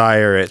still it.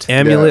 desire it.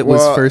 Amulet Yeah,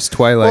 well- was first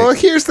Twilight. Well,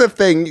 here's the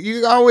thing.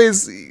 You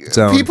always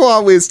Zone. people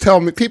always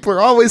tell me. People are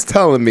always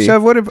telling me.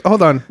 Chev,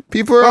 hold on.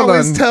 People are Hold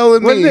always on.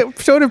 telling me.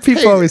 What are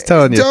people "Hey, always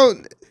telling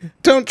you?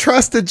 Don't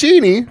trust a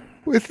genie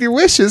with your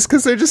wishes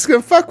because they're just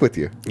gonna fuck with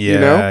you. Yeah, you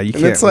know? you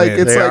And it's can't like win.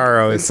 it's They like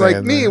are always it's like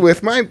saying me that.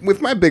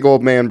 with my big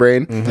old man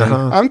brain.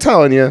 Uh-huh. I'm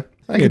telling you,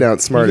 I You can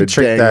outsmart you a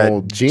trick dang that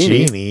old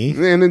genie.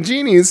 And a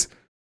genie's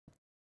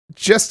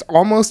just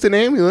almost an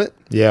amulet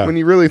Yeah. when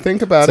you really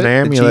think about It's an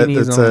it. amulet.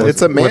 genie's That's almost-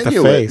 It's a with a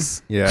manulet.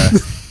 face. Yeah.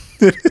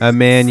 A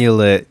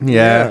manulet.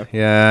 Yeah.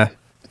 Yeah.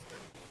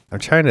 I'm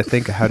trying to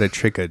think of how to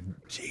trick a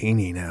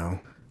genie now.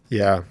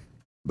 Yeah.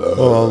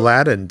 Well,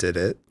 Aladdin did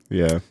it.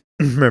 Yeah,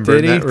 Remember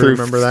Did he? that?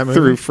 Remember that movie?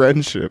 through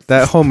friendship.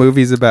 That whole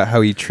movie's about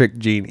how he tricked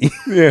Genie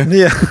Yeah,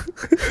 Yeah.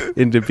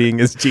 into being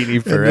his genie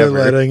And they're forever.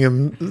 letting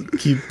him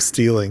keep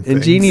stealing And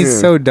things. Genie's Yeah.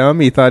 so dumb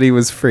he thought he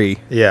was free.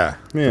 Yeah.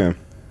 yeah.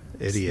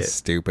 Idiot.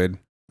 Stupid.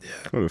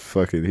 What a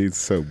fucking. He's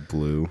so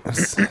blue.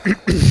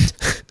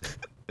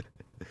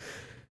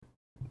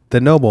 The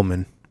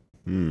nobleman.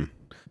 Hmm.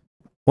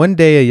 One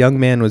day a young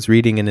man was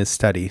reading in his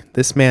study.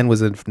 This man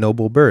was of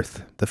noble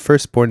birth, the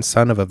firstborn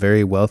son of a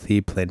very wealthy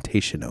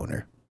plantation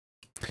owner.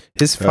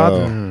 His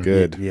father... Oh,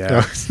 good.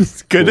 Yeah.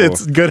 It's good. Cool.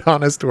 It's good,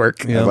 honest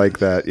work. Yeah. I like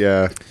that.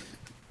 Yeah.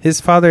 His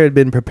father had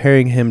been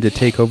preparing him to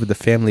take over the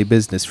family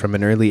business from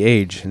an early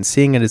age, and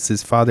seeing as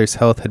his father's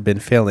health had been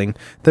failing,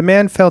 the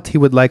man felt he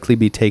would likely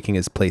be taking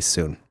his place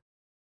soon.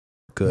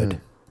 Good.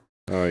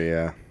 Oh,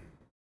 yeah.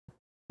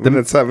 I'm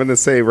going to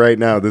say right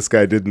now, this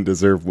guy didn't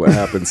deserve what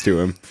happens to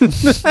him.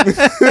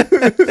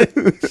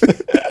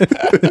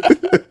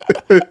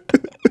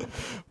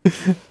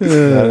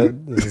 That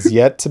is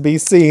yet to be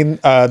seen.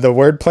 The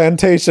word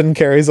plantation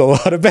carries a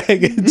lot of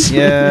baggage.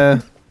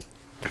 Yeah.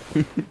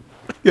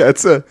 Yeah,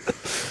 it's a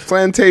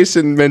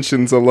plantation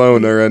mentions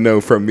alone are a no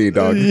from me,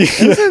 dog.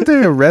 Isn't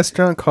there a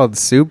restaurant called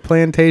Soup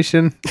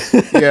Plantation?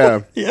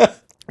 Yeah. Yeah.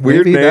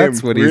 Weird Maybe name.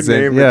 that's what Weird he's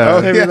in. name. Yeah.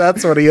 Oh, Maybe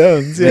that's what he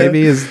owns. Yeah.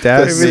 Maybe his dad.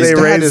 Maybe his they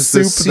dad raised is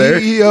the soup there.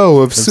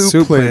 CEO of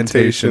Soup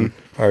Plantation.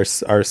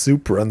 Our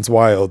soup runs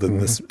wild in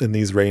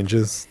these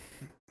ranges.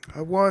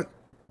 I want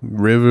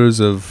Rivers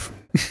of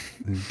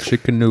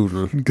chicken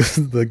noodle,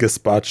 The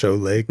gazpacho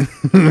lake.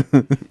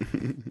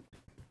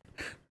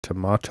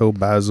 tomato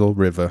basil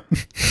river.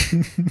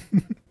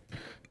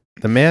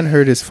 The man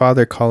heard his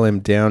father call him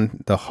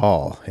down the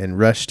hall and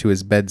rushed to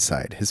his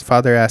bedside. His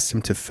father asked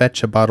him to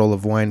fetch a bottle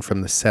of wine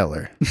from the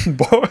cellar.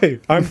 Boy,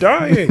 I'm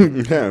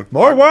dying. yeah.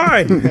 More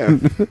wine. Yeah.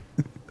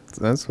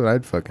 That's what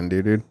I'd fucking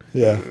do, dude.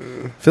 Yeah.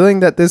 Feeling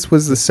that this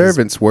was the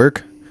servant's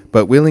work,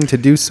 but willing to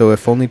do so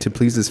if only to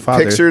please his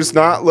father. Picture's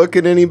not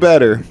looking any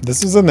better.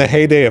 This was in the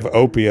heyday of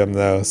opium,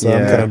 though, so I'm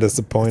Yeah. kind of I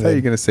disappointed. thought you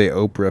were going to say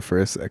Oprah for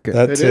a second.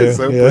 That It too. is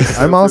Oprah.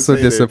 Yeah. I'm also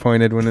heyday.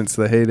 disappointed when it's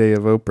the heyday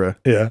of Oprah.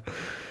 Yeah.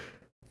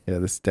 Yeah,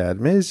 this dad.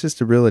 Maybe he's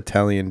just a real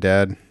Italian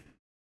dad.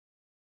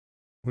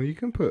 Well, you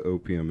can put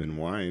opium in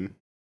wine.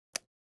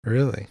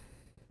 Really?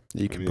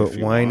 You can mean, put if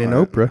you wine in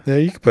want. Oprah. Yeah,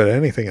 you can put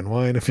anything in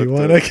wine if you Put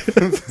want. the- I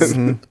guess.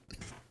 Mhm.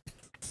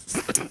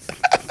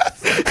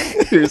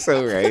 You're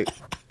so right.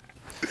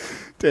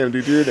 Damn,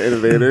 dude, you're an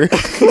innovator.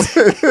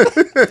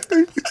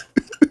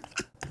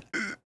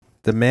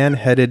 The man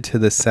headed to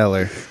the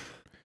cellar.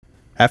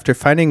 After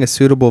finding a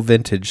suitable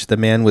vintage, the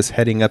man was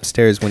heading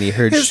upstairs when he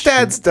heard His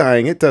dad's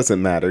dying. It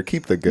doesn't matter.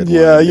 Keep the good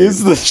Yeah, one. use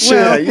dude. the shit.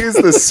 Yeah, use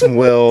the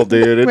swill,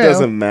 dude. It Well.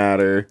 doesn't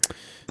matter.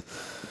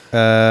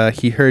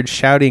 He heard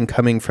shouting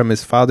coming from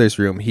his father's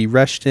room. He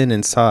rushed in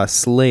and saw a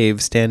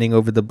slave standing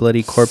over the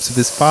bloody corpse of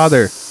his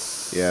father.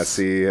 Yeah,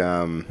 see,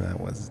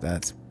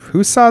 That's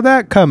who saw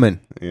that coming?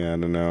 yeah, I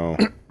don't know.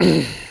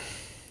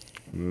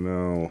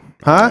 No.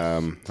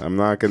 Huh? I'm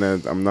not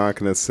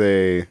gonna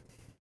say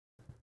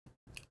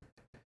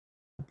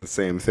the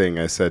same thing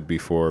I said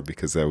before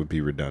because that would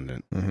be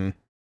redundant. Mm-hmm.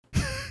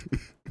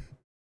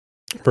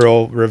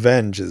 Real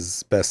revenge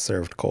is best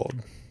served cold.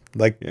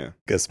 Like Yeah.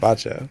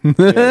 gazpacho.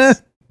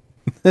 Yes.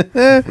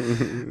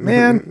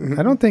 Man,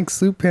 I don't think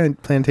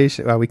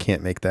plantation. Well, we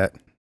can't make that.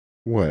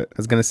 What? I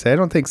was gonna say I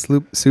don't think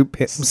soup.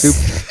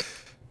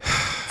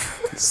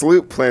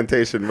 Sloop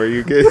plantation where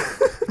you get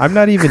I'm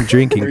not even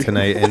drinking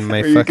tonight, and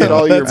my where you fucking get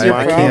all your That's your I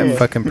mining. can't problem.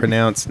 fucking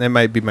pronounce. That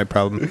might be my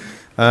problem.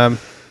 I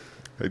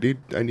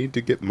need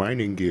to get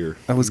mining gear.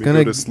 I was Let me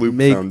gonna go to Sloop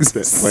make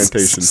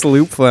plantation.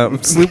 Sloop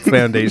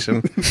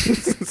Foundation.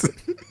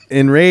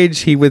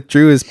 Enraged, he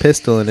withdrew his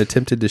pistol and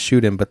attempted to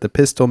shoot him, but the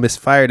pistol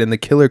misfired and the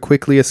killer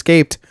quickly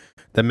escaped.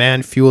 The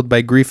man, fueled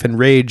by grief and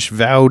rage,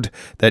 vowed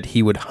that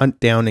he would hunt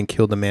down and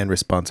kill the man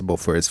responsible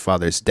for his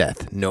father's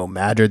death, no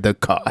matter the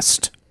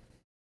cost.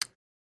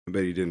 I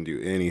bet he didn't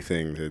do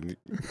anything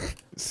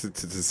to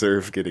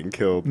deserve getting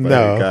killed by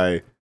No. a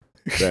guy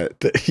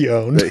That he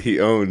owned. that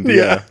he owned.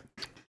 Yeah.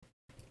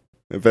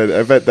 I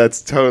bet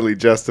that's totally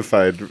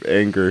justified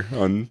anger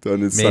on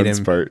his Made son's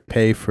him part.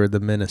 Pay for the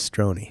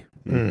minestrone.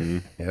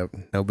 Mhm. Yep.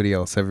 Everybody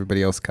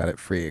else got it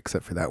free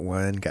except for that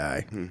one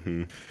guy.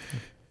 Mhm.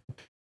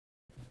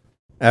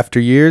 After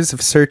years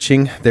of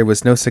searching, there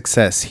was no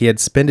success. He had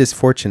spent his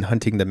fortune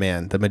hunting the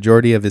man. The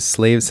majority of his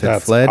slaves had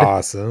That's fled.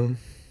 awesome.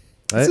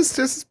 What? This is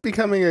just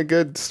becoming a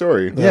good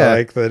story. Yeah. I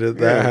like that Yeah.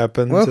 that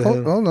happened Well, to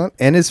him. hold on.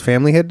 And his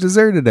family had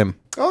deserted him.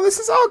 Oh, this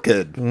is all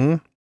good.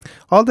 Mhm.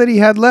 All that he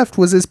had left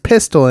was his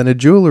pistol and a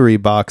jewelry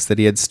box that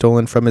he had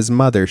stolen from his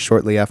mother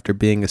shortly after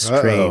being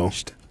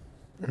estranged.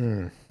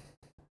 Mm.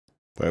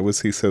 Why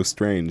was he so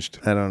stranged?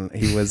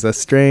 He was a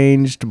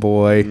estranged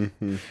boy.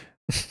 Mhm.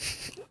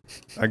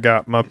 I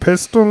got my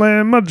pistol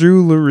and my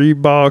jewelry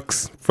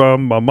box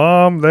from my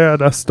mom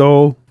that I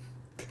stole.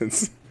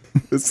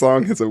 This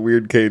song has a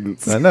weird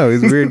cadence. I know,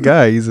 he's a weird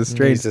guy. He's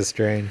estranged. He's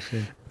strange.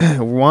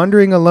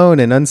 Wandering alone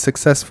and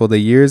unsuccessful, the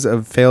years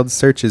of failed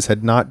searches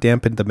had not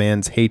dampened the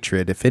man's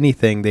hatred. If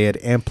anything, they had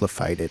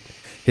amplified it.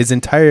 His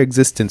entire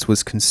existence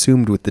was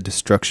consumed with the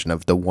destruction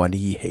of the one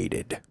he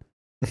hated.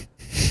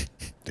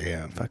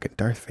 Damn. Fucking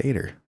Darth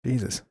Vader.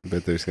 Jesus. I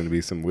bet there's going to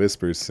be some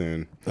whispers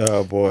soon.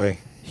 Oh boy.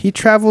 He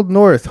traveled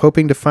north,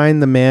 hoping to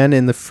find the man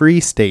in the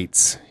free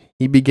states.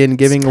 He began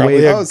giving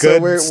probably away. a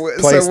good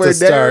place to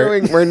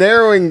start. we're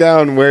narrowing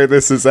down where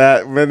this is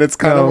at, and it's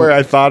kind of No. where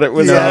I thought it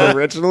was at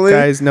originally.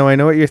 Guys, no, I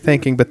know what you're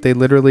thinking, but they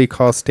literally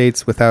call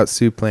states without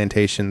soup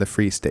plantation the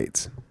free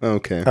states.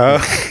 Okay. Oh.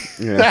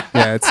 Yeah.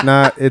 Yeah, it's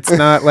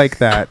not like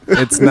that.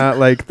 It's not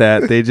like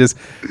that. They just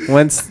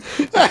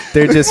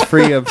they're just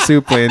free of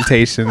soup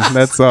plantation.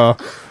 That's all.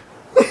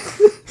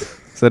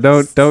 So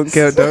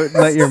don't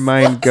let your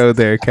mind go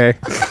there, okay?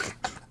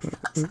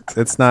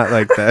 It's not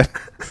like that.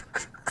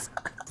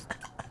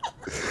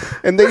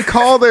 And they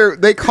call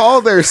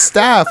their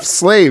staff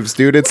slaves,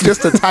 dude. It's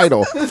just a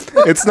title.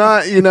 It's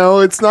not,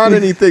 it's not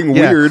anything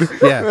weird.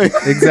 Yeah,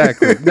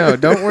 exactly. No,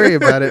 don't worry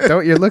about it.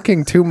 You're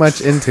looking too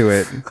much into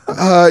it.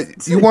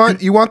 You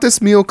want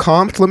this meal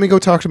comped? Let me go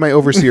talk to my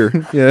overseer.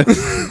 Yeah.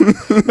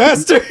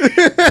 Master.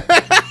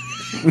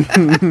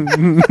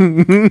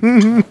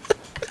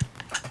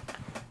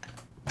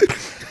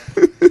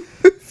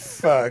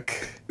 Fuck.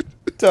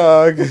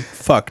 Dog.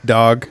 Fuck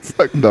dog.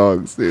 Fuck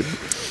dogs, dude.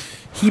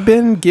 He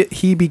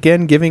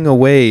began giving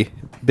away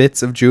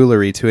bits of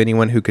jewelry to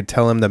anyone who could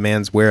tell him the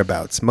man's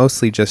whereabouts,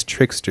 mostly just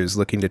tricksters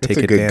looking to take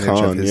advantage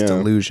of his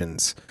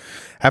delusions.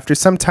 After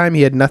some time,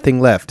 he had nothing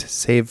left,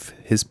 save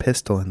his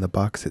pistol in the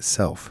box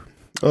itself.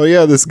 Oh,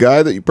 yeah, this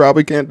guy that you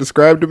probably can't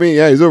describe to me.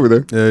 Yeah, he's over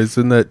there. Yeah, he's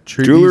in that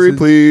tree. Jewelry,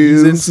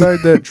 please. He's inside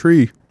that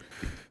tree.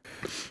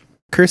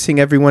 Cursing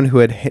everyone who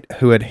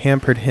had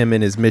hampered him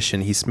in his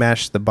mission, he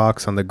smashed the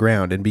box on the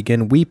ground and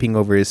began weeping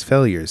over his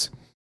failures.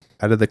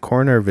 Out of the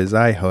corner of his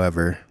eye,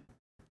 however,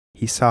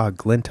 he saw a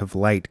glint of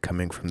light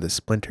coming from the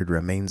splintered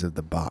remains of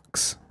the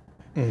box.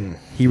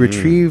 He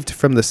retrieved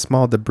from the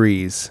small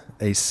debris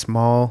a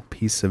small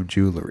piece of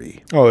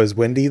jewelry. Oh, is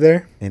Wendy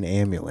there? An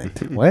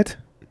amulet. What?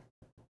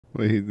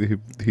 Well,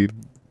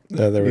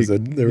 There was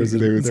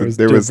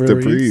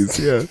debris.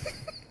 Yeah.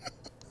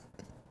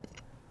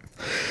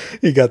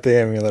 He got the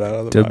amulet out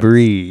of the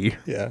Debris.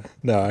 box. Yeah.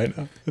 No, I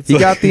know. He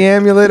got the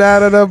amulet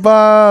out of the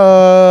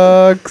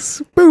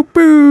box. Boo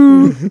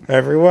boo.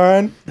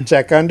 Everyone,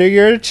 check under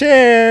your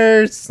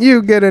chairs.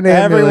 You get an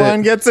amulet.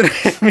 Everyone gets an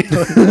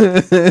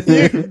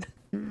amulet.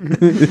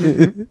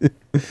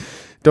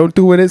 Don't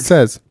do what it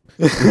says.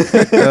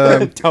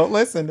 Don't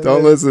listen to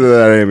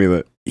that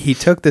amulet. He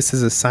took this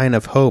as a sign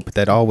of hope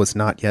that all was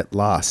not yet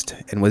lost,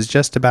 and was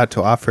just about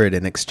to offer it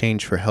in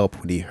exchange for help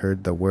when he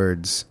heard the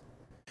words,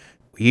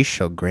 "We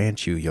shall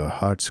grant you your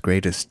heart's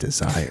greatest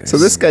desires." So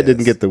this guy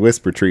didn't get the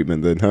whisper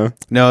treatment then, huh?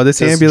 No, this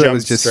Just amulet jumped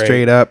was just straight.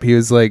 straight up. He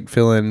was like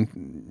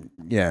feeling,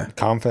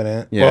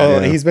 confident. Yeah,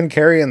 Well, yeah. he's been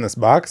carrying this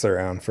box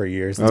around for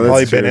years. He's that's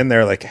probably been true. in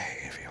there like,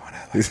 hey, if you want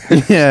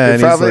to. yeah.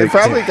 It And he's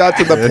probably like, got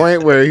to the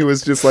point where he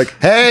was just like,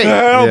 hey,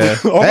 Yeah.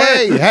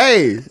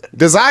 hey,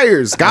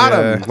 desires, got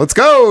him. Yeah. Let's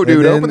go,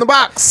 dude. then- Open the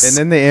box. and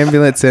then the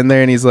amulet's in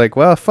there, and he's like,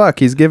 "Well, fuck,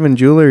 he's giving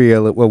jewelry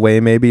away.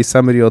 Maybe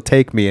somebody will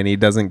take me." And he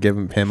doesn't give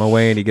him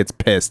away, and he gets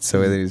pissed.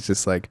 So then he's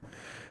just like,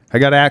 "I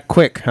gotta act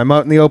quick. I'm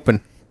out in the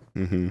open."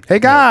 Hey,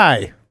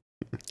 guy.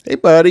 Hey,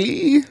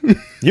 buddy.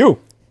 You.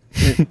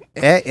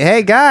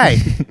 Hey, guy.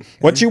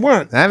 What you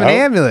want? I have an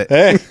amulet.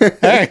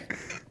 Hey.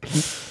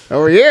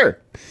 Over here.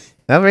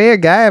 Over here,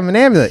 guy. I have an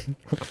amulet.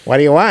 What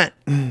do you want?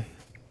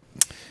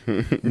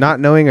 Not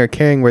knowing or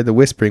caring where the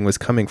whispering was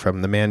coming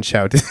from, the man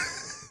shouted,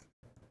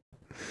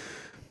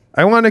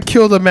 "I want to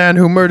kill the man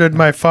who murdered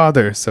my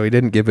father." So he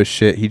didn't give a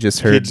shit. He just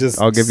heard,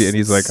 "I'll give you," and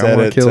he's like, "I said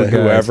want it to kill to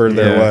whoever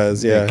there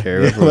was. Yeah. Didn't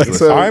care whoever was Like,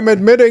 So- I'm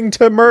admitting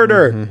to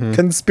murder.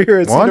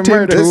 Conspiracy Want to him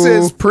murder. to- This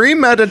is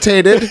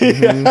premeditated,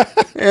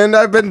 and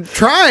I've been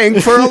trying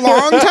for a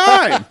long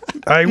time.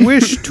 I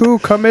wish to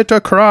commit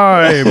a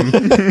crime.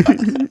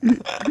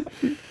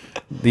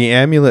 The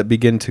amulet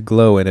began to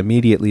glow, and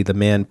immediately the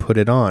man put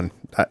it on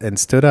and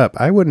stood up.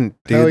 I wouldn't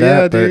do Hell that,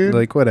 yeah, but dude.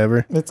 like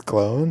whatever. It's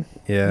glowing.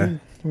 Yeah.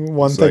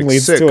 One It's thing like,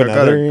 leads sick, to I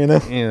another, gotta- you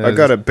know? Yeah, I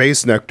got a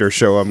bass nectar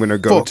show I'm going to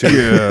go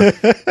to.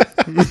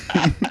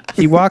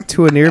 He walked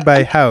to a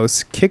nearby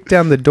house, kicked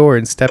down the door,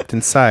 and stepped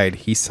inside.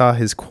 He saw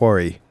his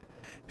quarry.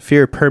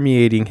 Fear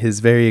permeating his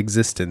very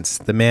existence,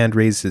 the man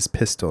raised his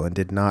pistol and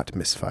did not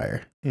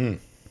misfire.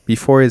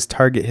 Before his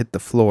target hit the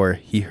floor,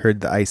 he heard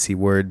the icy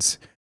words,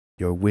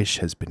 "Your wish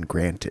has been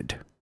granted."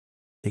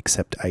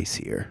 Except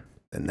icier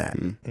than that.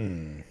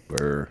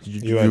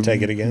 You want to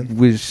take it again?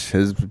 Wish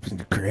has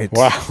been granted.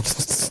 Wow.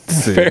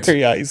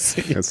 Very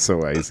icy. That's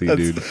so icy,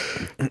 That's- dude.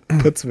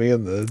 Puts me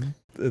in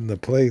the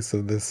place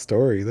of this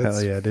story. That's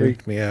Hell yeah, dude.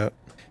 freaked me out.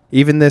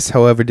 Even this,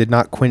 however, did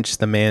not quench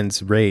the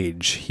man's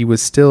rage. He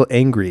was still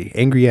angry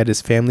at his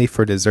family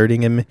for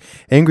deserting him,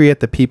 angry at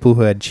the people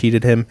who had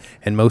cheated him,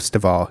 and most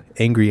of all,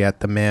 angry at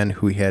the man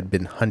who he had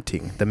been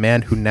hunting, the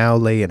man who now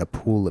lay in a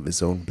pool of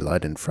his own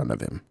blood in front of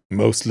him.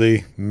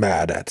 Mostly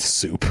mad at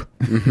soup.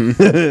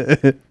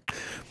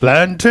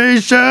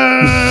 Plantation!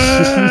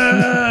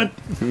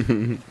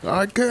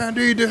 I can't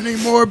eat any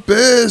more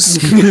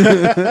bisque.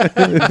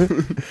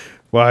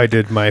 Why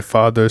did my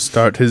father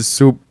start his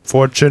soup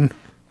fortune?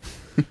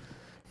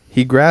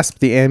 He grasped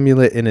the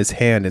amulet in his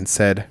hand and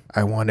said,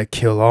 "I want to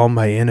kill all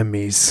my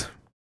enemies."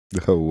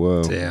 Oh,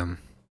 whoa. Damn.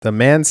 The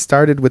man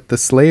started with the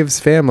slave's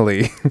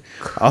family,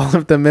 all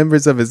of the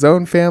members of his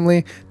own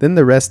family, then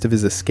the rest of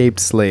his escaped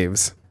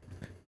slaves.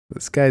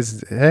 This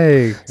guy's,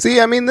 hey. See,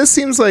 I mean, this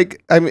seems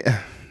like,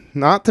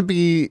 not to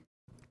be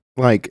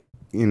like,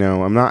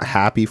 I'm not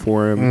happy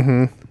for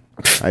him.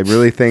 I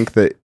really think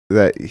that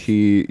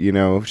he,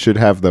 should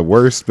have the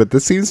worst, but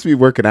this seems to be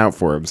working out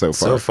for him so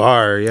far. So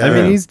far, yeah. I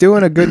mean, he's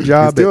doing a good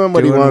job doing at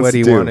what he doing wants what to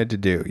he do. wanted to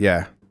do.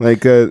 Yeah.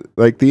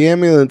 Like the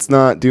amulet's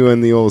not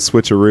doing the old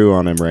switcheroo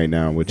on him right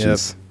now, which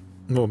is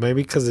Well,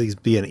 maybe because he's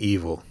being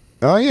evil.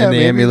 oh yeah, and the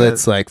maybe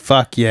amulet's like,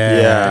 fuck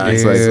yeah,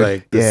 It's dude.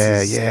 like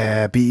this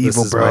be this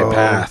evil, is bro. my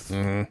path.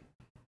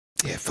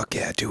 Yeah, fuck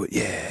yeah, do it.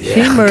 Yeah,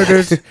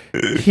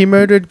 He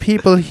murdered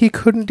people he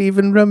couldn't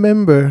even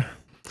remember.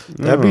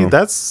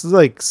 That's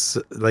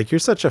like you're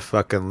such a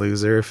fucking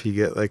loser if you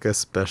get like a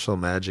special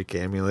magic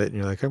amulet and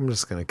you're like, I'm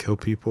just gonna kill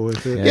people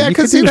with it. Yeah, you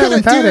because could you do that gotta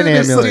without do an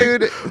this,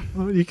 amulet. dude.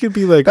 Well, you could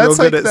be like That's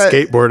real good like at that-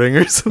 skateboarding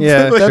or something.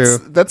 Yeah,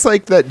 That's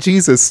like that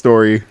Jesus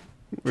story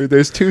where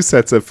there's two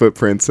sets of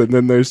footprints and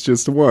then there's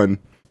just one,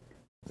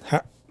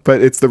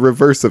 but it's the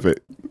reverse of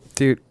it,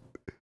 Dude.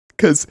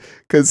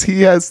 Because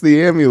he has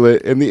the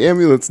amulet and the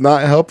amulet's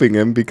not helping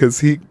him because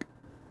he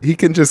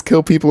can just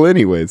kill people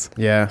anyways.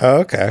 Yeah. Oh,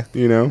 okay.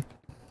 You know.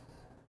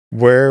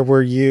 Where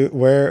were you?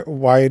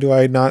 Why do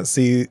I not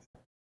see?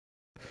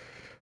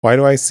 Why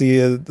do I see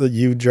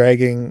you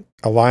dragging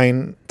a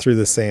line through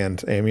the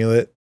sand,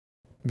 Amulet?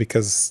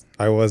 Because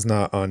I was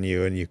not on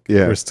you, and you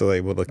were still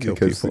able to kill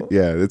people.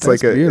 Yeah, it's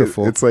That's like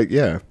beautiful. It's like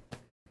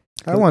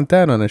I want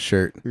that on a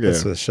shirt. yeah.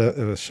 This was it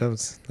was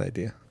Shev's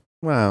idea.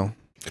 Wow.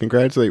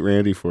 Congratulate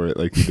Randy for it,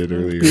 like you did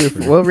earlier.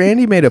 Beautiful. Well,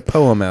 Randy made a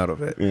poem out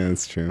of it. Yeah,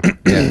 that's true.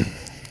 Yeah.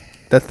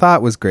 The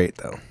thought was great,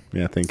 though.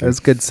 Yeah, thank That you. was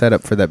a good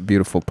setup for that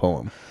beautiful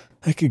poem.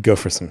 I could go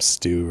for some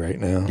stew right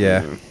now.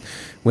 Yeah.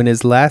 When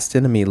his last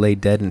enemy lay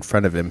dead in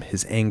front of him,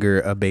 his anger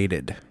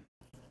abated.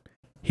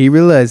 He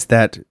realized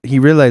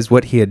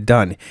what he had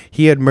done.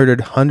 He had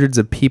murdered hundreds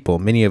of people,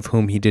 many of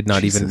whom he did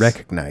not even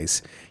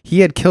recognize. He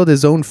had killed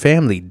his own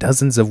family,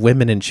 dozens of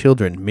women and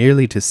children,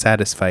 merely to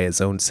satisfy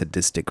his own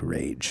sadistic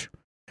rage.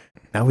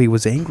 Now he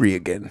was angry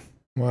again.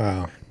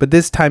 Wow. But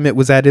this time it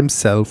was at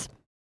himself.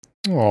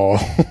 Oh.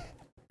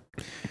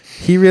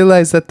 He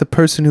realized that the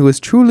person who was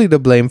truly to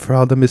blame for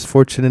all the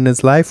misfortune in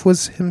his life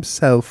was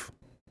himself.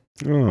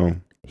 Oh.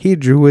 He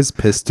drew his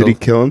pistol. Did he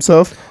kill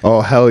himself? Oh,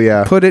 hell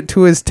yeah. Put it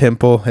to his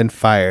temple and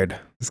fired.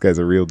 This guy's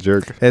a real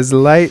jerk. As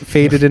light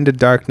faded into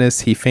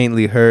darkness, he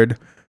faintly heard,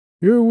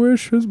 "Your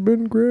wish has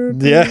been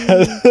granted." Yeah.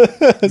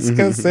 I was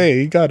gonna say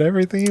he got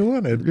everything he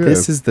wanted. Yeah.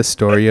 This is the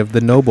story of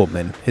the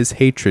nobleman. His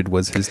hatred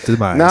was his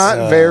demise.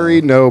 Not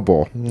very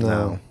noble,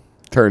 No.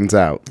 turns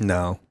out.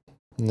 No.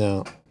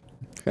 No.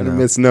 Kind of No.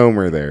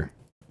 misnomer there.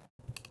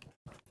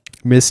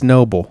 Miss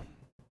Noble.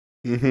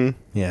 Mm-hmm.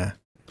 Yeah.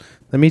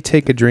 Let me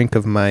take a drink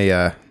of my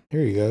Here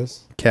he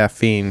goes.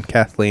 Kathleen.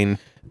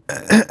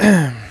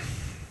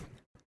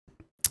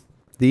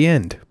 The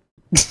end.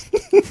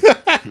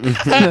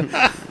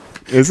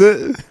 Is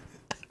it?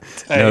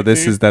 No,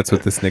 that's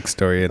what this next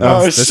story is.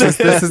 Oh, this is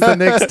the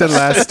next and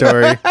last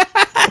story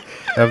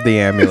of the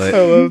amulet.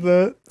 I love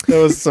that. That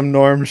was some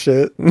Norm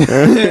shit.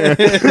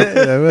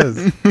 It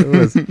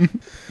was.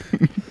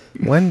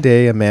 One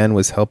day, a man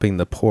was helping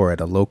the poor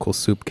at a local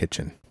soup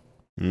kitchen.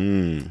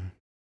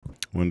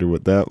 Wonder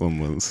what that one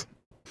was.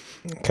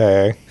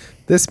 Okay.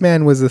 This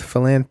man was a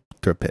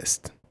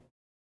philanthropist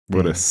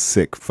What a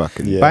sick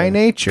fucking Yeah. by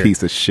nature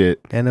piece of shit.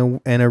 and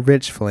a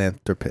rich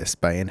philanthropist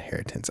by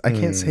inheritance. I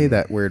can't say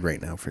that word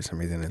right now for some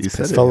reason. It's You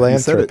said, pissing it. You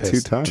said it Philanthropist.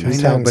 2 times. Two I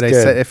know, times but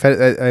good. I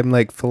said I'm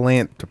like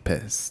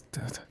philanthropist.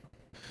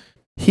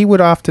 He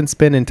would often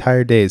spend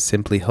entire days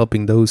simply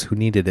helping those who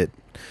needed it.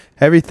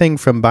 Everything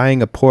from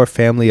buying a poor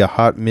family a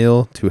hot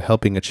meal to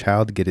helping a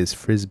child get his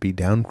frisbee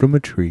down from a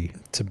tree.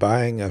 To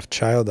buying a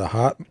child a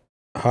hot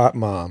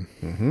mom.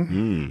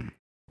 Mm-hmm.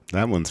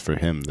 That one's for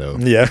him, though.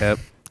 Yeah. Yep.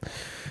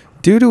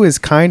 Due to his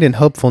kind and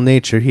helpful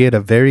nature, he had a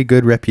very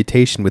good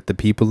reputation with the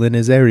people in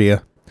his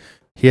area.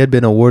 He had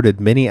been awarded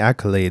many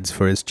accolades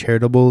for his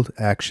charitable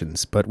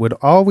actions, but would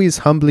always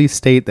humbly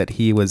state that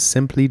he was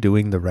simply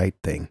doing the right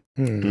thing.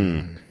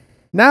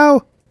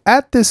 Now,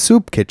 at this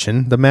soup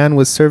kitchen, the man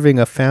was serving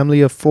a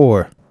family of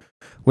 4.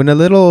 When a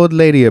little old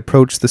lady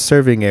approached the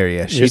serving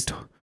area,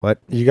 what?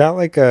 You got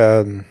like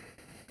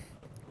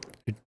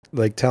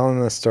like telling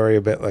the story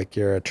a bit like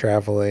you're a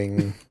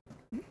traveling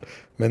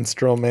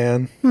minstrel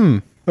man.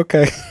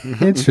 Okay.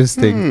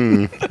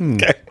 Interesting.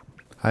 Okay.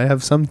 I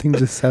have something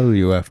to sell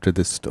you after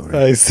this story.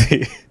 I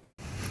see.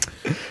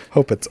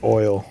 Hope it's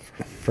oil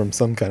from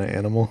some kind of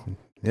animal.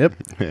 Yep.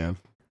 Yeah.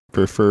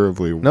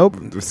 Preferably Nope.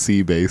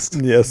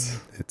 sea-based. Yes.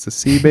 It's a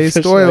sea-based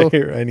Fish oil. right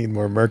here. I need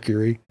more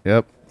mercury.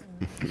 Yep.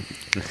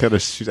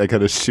 I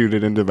gotta shoot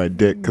it into my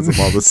dick because of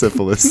all the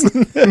syphilis.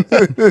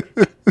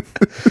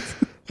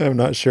 I'm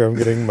not sure I'm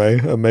getting my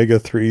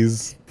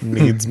omega-3s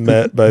needs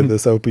met by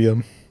this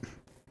opium.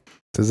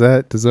 Is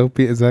that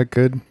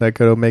good? That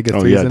good omega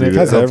 3s yeah, in dude, it? It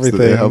has helps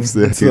everything. it helps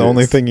it's the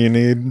only thing you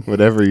need.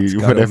 Whatever It's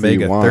you got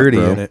omega want, 30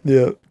 bro. in it.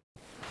 Yeah.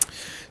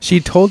 She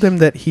told him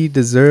that he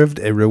deserved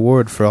a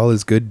reward for all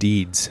his good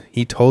deeds.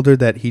 He told her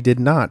that he did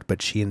not,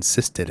 but she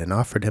insisted and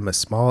offered him a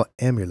small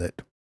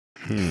amulet.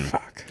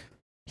 Fuck.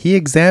 He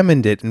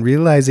examined it and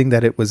realizing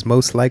that it was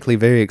most likely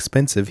very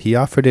expensive, he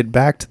offered it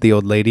back to the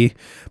old lady,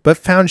 but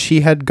found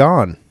she had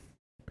gone.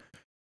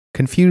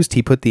 Confused,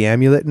 he put the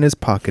amulet in his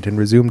pocket and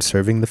resumed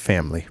serving the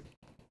family.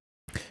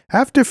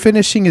 After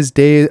finishing his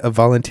day of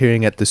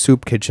volunteering at the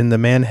soup kitchen, the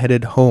man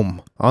headed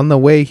home. On the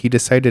way, he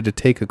decided to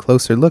take a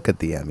closer look at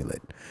the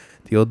amulet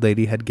the old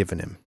lady had given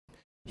him.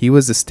 He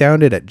was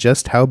astounded at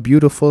just how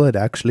beautiful it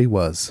actually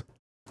was.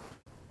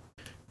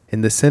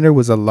 In the center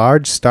was a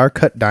large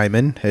star-cut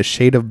diamond, a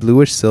shade of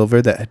bluish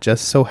silver that had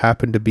just so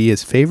happened to be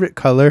his favorite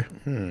color.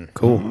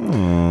 Cool.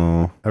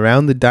 Oh.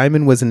 Around the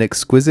diamond was an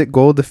exquisite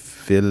gold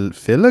filigree.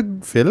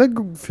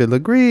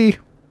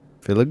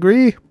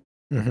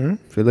 Mm-hmm.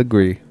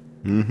 Filigree.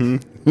 Mm-hmm.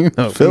 You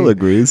know,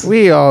 Filigrees.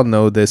 we all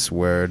know this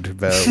word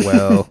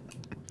well.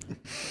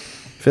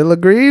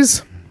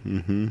 Filigrees?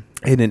 Mm-hmm.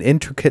 In an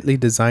intricately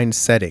designed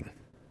setting.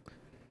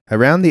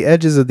 Around the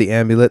edges of the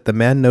amulet, the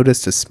man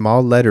noticed a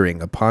small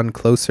lettering. Upon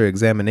closer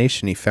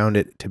examination, he found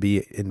it to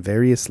be in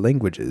various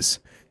languages.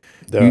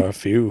 There are a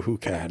few who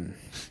can.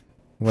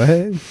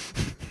 What?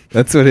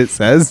 That's what it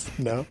says?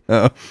 No.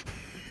 Oh.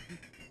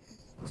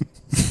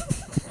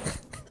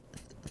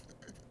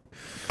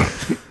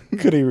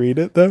 Could he read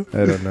it, though?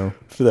 I don't know.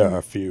 There are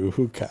a few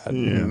who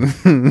can.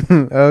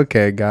 Yeah.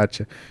 Okay,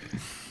 gotcha.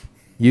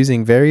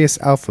 Using various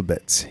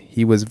alphabets.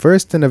 He was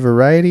versed in a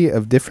variety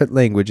of different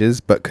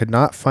languages, but could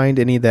not find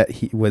any that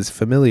he was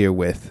familiar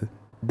with.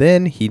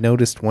 Then he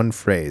noticed one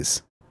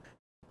phrase.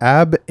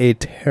 Ab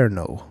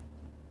aeterno.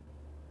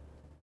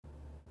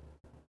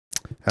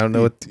 I don't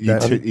know what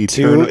that... To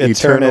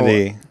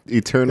eternity.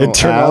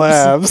 Eternal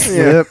abs.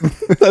 Yep.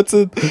 That's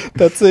a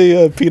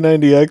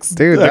P90X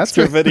Dude, that's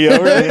extra video.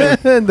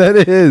 Right? That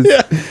is.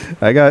 Yeah.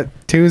 I got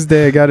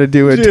Tuesday. I got to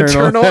do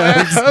eternal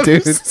abs, abs.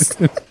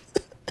 dude.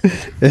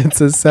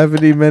 It's a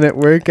 70-minute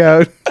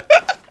workout.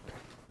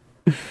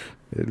 It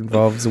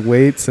involves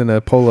weights and a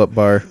pull-up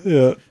bar.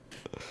 Yeah.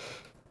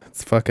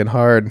 It's fucking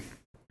hard.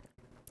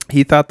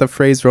 He thought the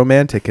phrase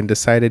romantic and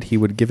decided he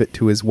would give it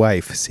to his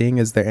wife, seeing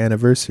as their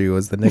anniversary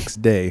was the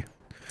next day.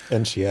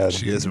 And she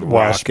has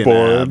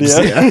washboard.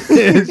 Yeah.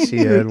 She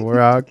had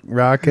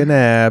rockin'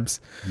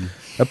 abs.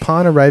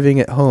 Upon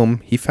arriving at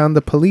home, he found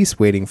the police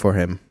waiting for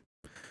him.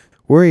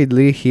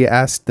 Worriedly, he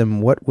asked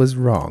them what was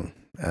wrong,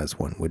 as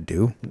one would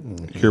do.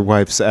 Your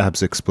wife's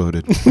abs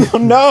exploded.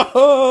 No.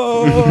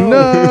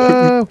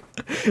 No!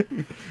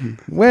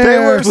 Where? They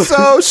were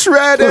so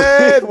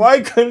shredded.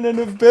 Why couldn't it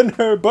have been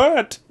her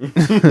butt?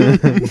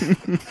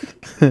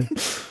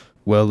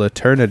 Well,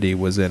 eternity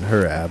was in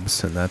her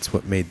abs, and that's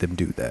what made them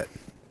do that.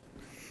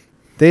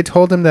 They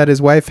told him that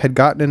his wife had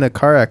gotten in a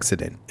car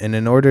accident, and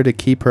in order to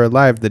keep her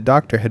alive, the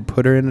doctor had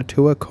put her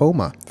into a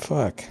coma.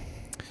 Fuck.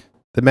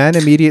 The man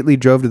immediately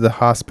drove to the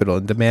hospital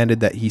and demanded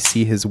that he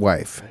see his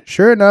wife.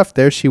 Sure enough,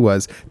 there she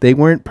was. They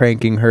weren't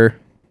pranking her.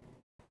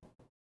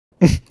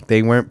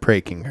 They weren't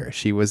pranking her.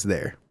 She was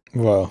there.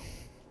 Well,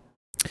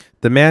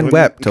 The man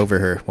wept over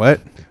her.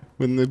 What?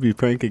 Wouldn't they be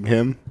pranking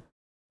him?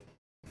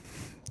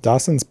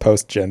 Dawson's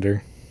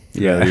post-gender.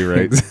 Yeah, you're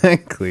right.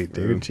 Exactly,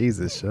 dude. Yeah.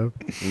 Jesus, show.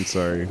 I'm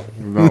sorry.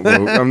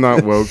 I'm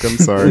not woke. I'm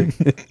sorry.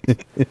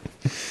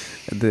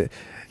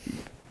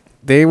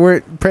 They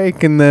weren't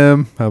pranking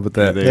them. How about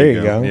that? Yeah, There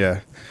you go. Yeah.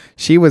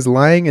 She was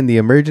lying in the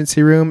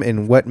emergency room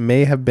in what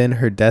may have been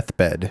her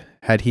deathbed,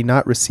 had he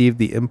not received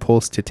the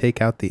impulse to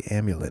take out the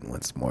amulet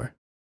once more.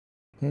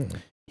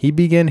 He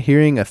began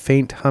hearing a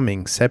faint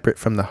humming separate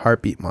from the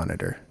heartbeat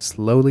monitor.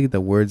 Slowly,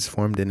 the words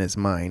formed in his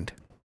mind.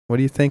 What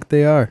do you think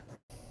they are?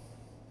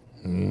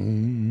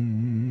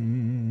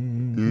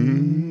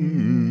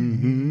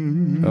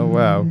 Oh,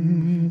 wow.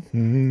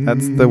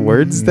 That's the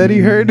words that he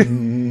heard?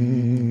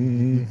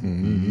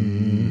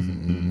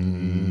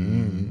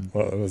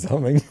 Well, it was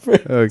humming.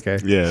 Okay.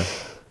 Yeah.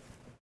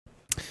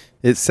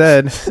 It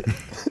said,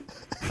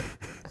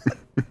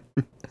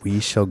 "We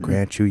shall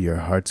grant you your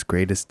heart's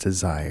greatest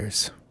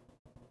desires."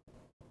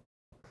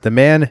 The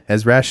man,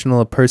 as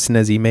rational a person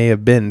as he may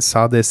have been,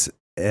 saw this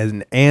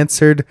an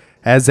answered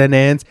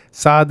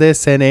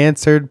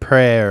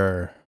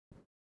prayer,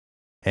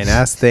 and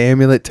asked the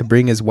amulet to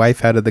bring his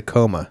wife out of the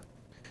coma.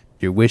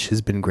 Your wish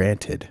has been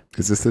granted.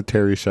 Is this the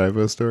Terry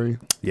Schiavo story?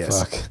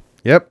 Yes. Fuck.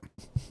 Yep.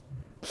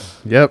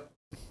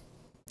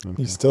 Okay.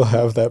 You still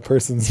have that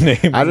person's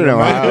name. I don't know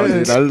how,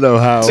 dude. I don't know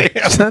how.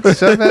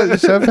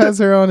 Chef has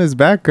her on his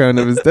background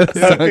of his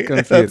desktop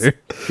computer.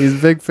 He's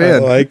a big I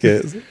fan. like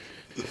it.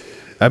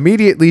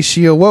 Immediately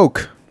she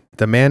awoke.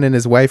 The man and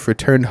his wife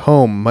returned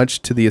home,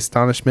 much to the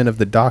astonishment of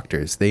the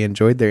doctors. They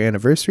enjoyed their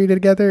anniversary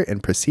together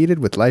and proceeded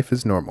with life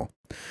as normal.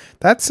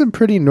 That's some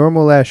pretty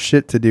normal ass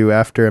shit to do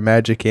after a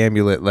magic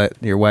amulet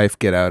let your wife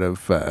get out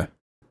of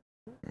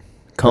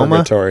coma.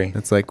 Purgatory.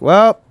 It's like,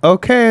 well,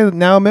 okay,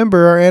 now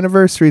remember our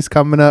anniversary's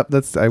coming up.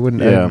 I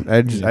wouldn't. Yeah.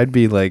 I'd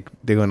be like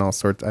doing all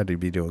sorts. I'd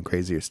be doing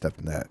crazier stuff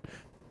than that.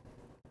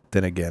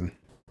 Then again,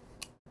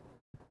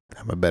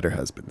 I'm a better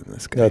husband than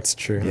this guy. That's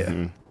true. Yeah.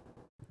 Mhm.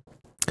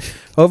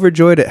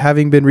 Overjoyed at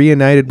having been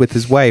reunited with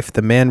his wife,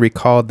 the man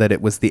recalled that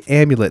it was the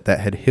amulet that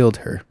had healed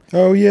her.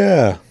 Oh,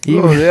 yeah.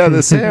 Oh, yeah,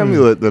 this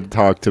amulet that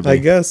talked to me. I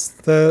guess.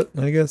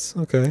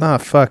 Okay. Ah,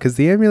 fuck. Is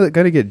the amulet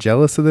going to get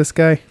jealous of this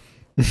guy?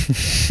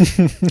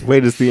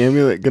 Wait, is the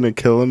amulet going to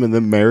kill him and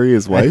then marry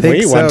his I wife? think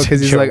Wait, so, one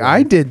because he's joke. like,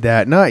 I did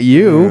that, not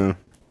you. Yeah.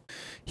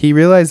 He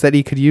realized that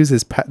he could use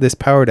this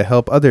power to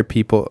help other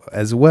people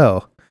as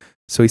well.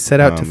 So he set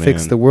out to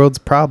fix the world's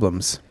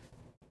problems.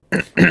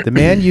 The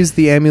man used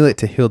the amulet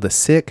to heal the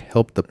sick,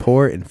 help the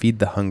poor, and feed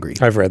the hungry.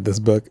 I've read this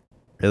book.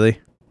 Really?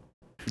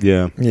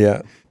 Yeah.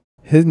 Yeah.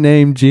 His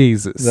name,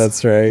 Jesus.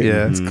 That's right.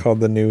 Yeah. It's called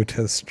the New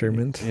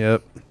Testament.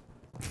 Yep.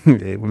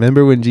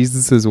 Remember when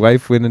Jesus'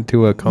 wife went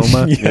into a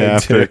coma? Yeah,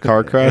 after a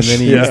car crash. And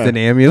then he used an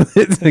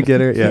amulet to get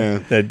her?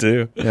 Yeah. I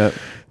do. Yeah.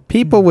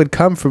 People would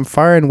come from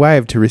far and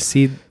wide to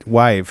receive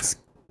the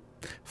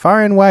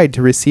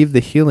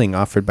healing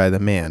offered by the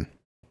man.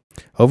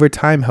 Over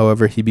time,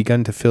 however, he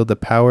began to feel the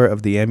power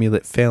of the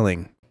amulet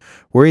failing.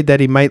 Worried that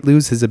he might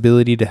lose his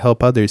ability to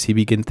help others, he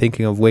began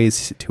thinking of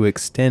ways to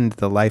extend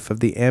the life of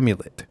the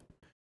amulet.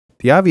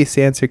 The obvious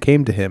answer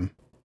came to him.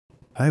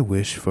 I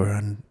wish for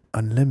an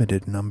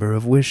unlimited number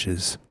of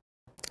wishes.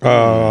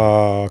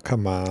 Oh,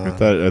 come on.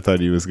 I thought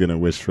he was gonna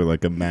wish for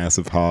like a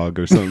massive hog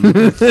or something.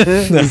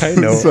 I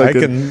know. So I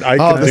can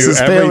this do is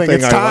failing. everything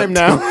It's time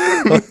now.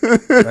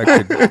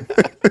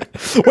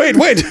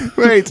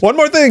 Wait. One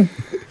more thing.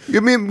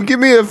 Give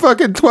me a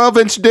fucking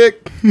 12-inch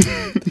dick.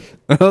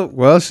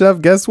 Well,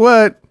 Chef, guess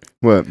what?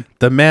 What?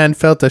 The man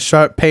felt a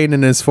sharp pain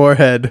in his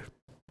forehead.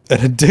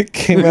 And a dick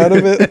came out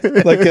of it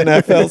like an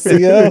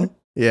FLCL.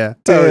 Yeah.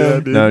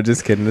 Damn. No,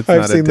 just kidding. It's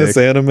I've not seen a dick. this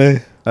anime.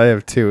 I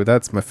have two.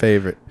 That's my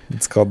favorite.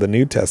 It's called the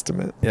New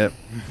Testament. Yep.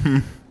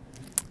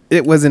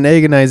 It was an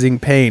agonizing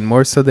pain,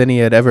 more so than he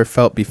had ever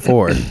felt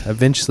before.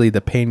 Eventually,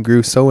 the pain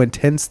grew so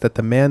intense that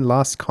the man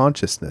lost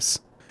consciousness.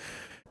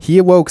 He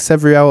awoke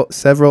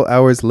several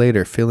hours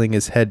later, feeling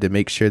his head to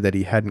make sure that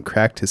he hadn't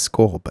cracked his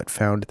skull, but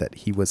found that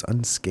he was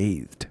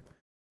unscathed.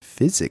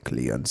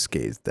 Physically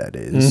unscathed, that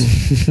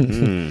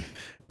is.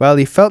 While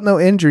he felt no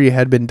injury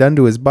had been done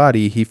to his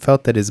body, he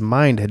felt that his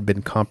mind had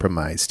been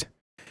compromised.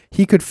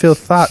 He could feel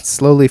thoughts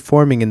slowly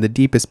forming in the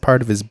deepest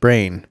part of his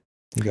brain.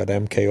 You got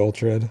MK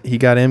Ultra. He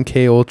got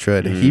MK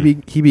Ultra.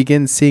 He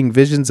began seeing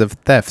visions of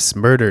thefts,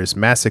 murders,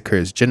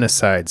 massacres,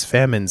 genocides,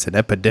 famines, and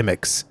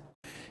epidemics.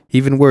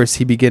 Even worse,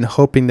 he began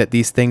hoping that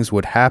these things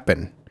would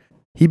happen.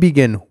 He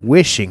began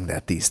wishing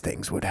that these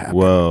things would happen.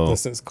 Whoa.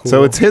 This is cool.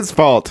 So it's his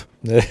fault.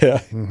 Yeah.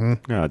 Mm-hmm.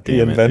 Oh, damn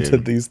He it, invented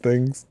dude. these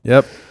things.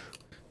 Yep.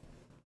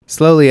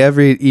 Slowly,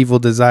 every evil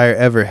desire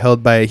ever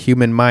held by a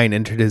human mind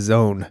entered his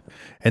own.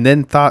 And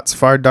then thoughts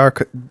far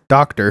darker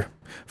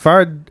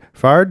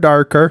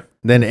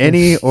than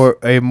any or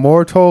a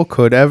mortal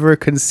could ever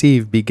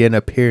conceive began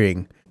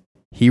appearing.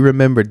 He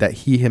remembered that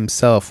he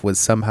himself was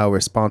somehow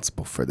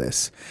responsible for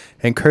this,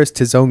 and cursed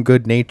his own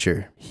good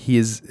nature.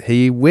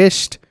 He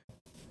wished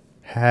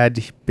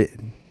had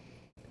been...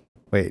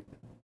 Wait.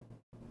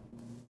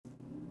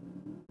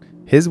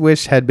 His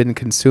wish had been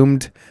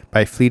consumed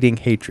by fleeting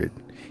hatred.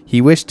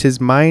 He wished his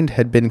mind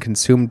had been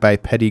consumed by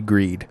petty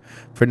greed.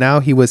 For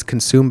now he was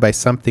consumed by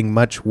something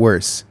much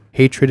worse.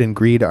 Hatred and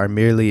greed are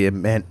merely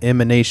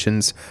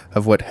emanations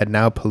of what had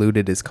now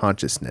polluted his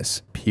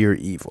consciousness. Pure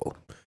evil.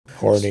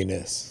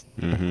 Horniness.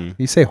 Mm-hmm.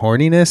 You say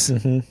horniness?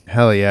 Mm-hmm.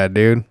 Hell yeah,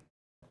 dude.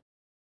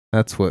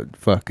 That's what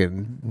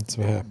happened.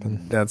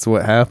 That's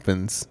what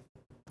happens.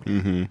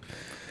 Mm-hmm.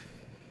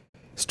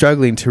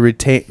 Struggling to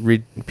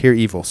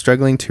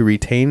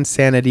retain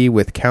sanity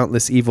with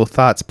countless evil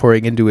thoughts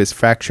pouring into his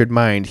fractured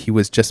mind, he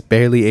was just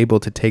barely able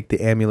to take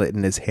the amulet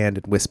in his hand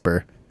and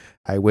whisper,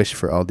 I wish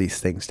for all these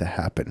things to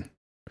happen.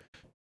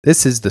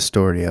 This is the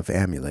story of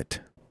Amulet.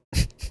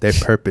 Their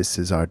purpose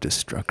is our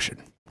destruction.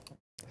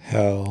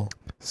 Hell.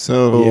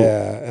 So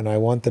yeah, and I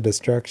want the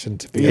destruction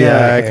to be.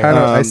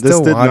 I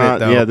still want it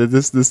though. Yeah,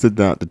 this did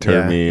not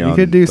deter me. You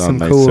could do some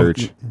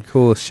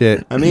cool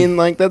shit. I mean,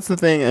 like that's the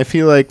thing. I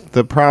feel like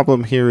the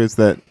problem here is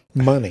that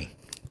money.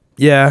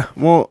 Yeah.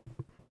 Well,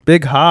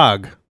 big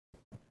hog.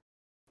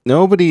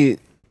 Nobody's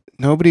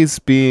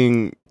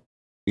being,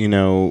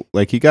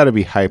 like you got to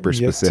be hyper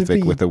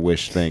specific with a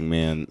wish thing,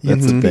 man.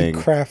 That's the thing.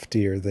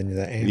 Craftier than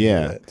the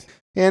amulet.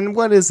 Yeah. And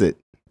what is it?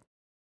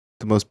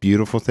 The most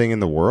beautiful thing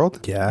in the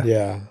world? Yeah.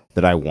 Yeah.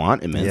 That I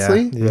want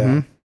immensely? Yeah. Mm-hmm.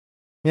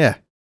 Yeah.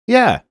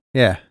 Yeah.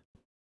 Yeah.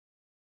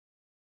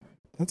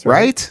 That's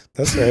right.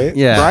 That's right.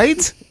 Yeah.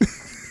 Right?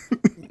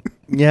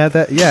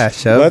 Yeah,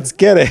 Shove. Let's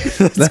get it.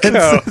 Let's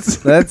go.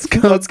 Let's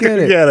go. Let's get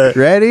it.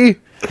 Ready?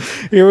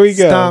 Here we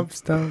go.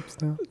 Stop.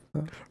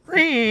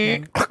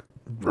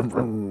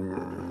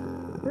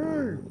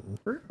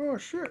 Oh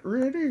shit,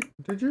 Randy.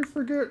 Did you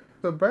forget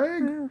the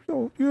bag?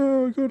 Oh,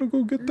 yeah, I gotta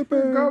go get the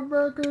bag. Go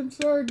back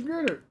inside and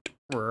get it.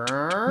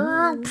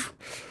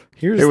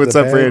 Here's hey, what's the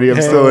up, bag. Randy?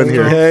 I'm still in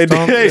here. Hey,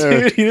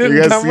 dude,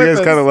 you guys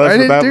kind of left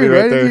without me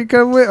right there. You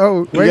come with?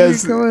 Oh, where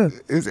did you come in?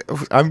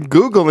 I'm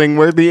Googling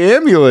where the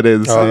amulet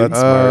is. Oh, that's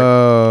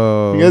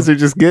smart. You guys are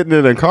just getting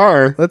in a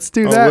car. Let's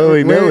do that.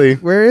 Willy-nilly.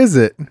 Where is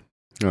it?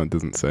 No, it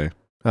doesn't say.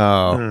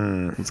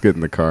 Oh. Let's get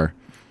in the car.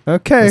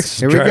 Okay, Let's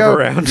here we drive go.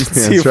 around and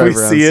see if we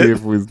see it. See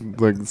if we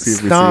see it.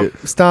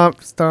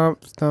 Stomp.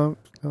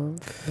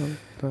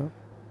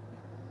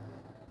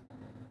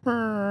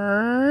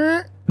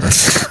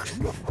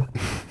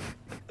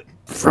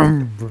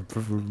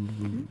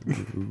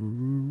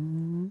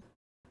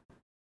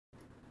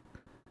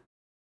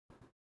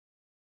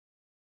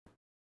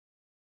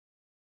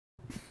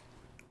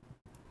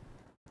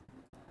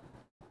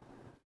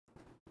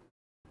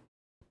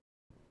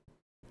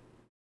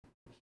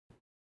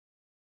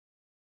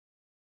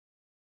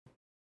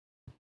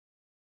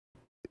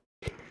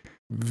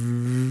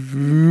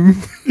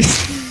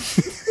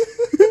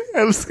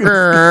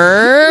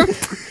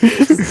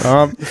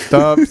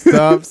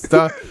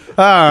 Stop.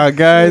 Ah,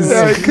 guys.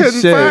 Yeah, I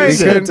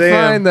couldn't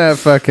find that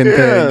fucking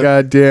thing.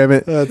 God damn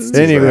it. That's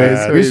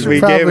Anyways, we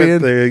gave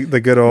it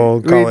the good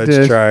old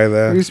college try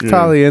though. We should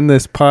probably end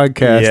this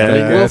podcast. Yeah.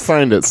 I We'll guess.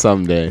 find it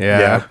someday.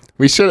 Yeah.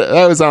 We should.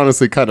 That was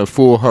honestly kind of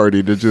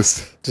foolhardy to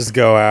just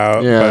go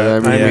out. Yeah,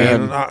 but, I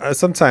mean,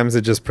 sometimes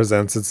it just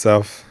presents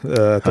itself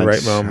at the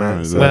right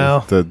moment. So. Well,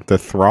 the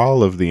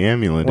thrall of the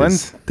amulet one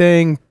is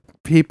thing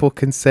people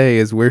can say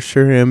is we're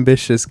sure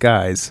ambitious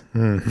guys.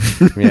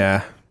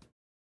 Yeah.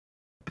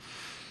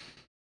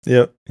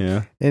 Yep.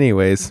 yeah.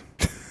 Anyways,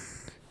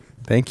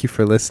 thank you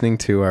for listening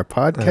to our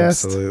podcast.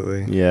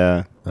 Absolutely.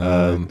 Yeah.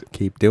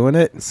 Keep doing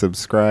it.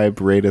 Subscribe,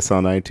 rate us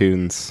on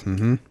iTunes,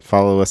 Mm-hmm.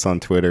 follow us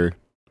on Twitter,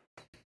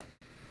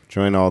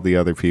 join all the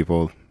other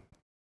people.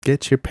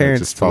 Get your parents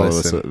Just to follow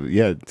listen. us.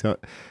 Yeah,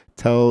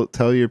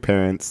 tell your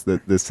parents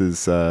that this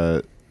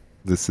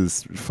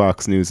is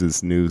Fox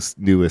News's newest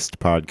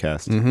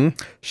podcast. Mm-hmm.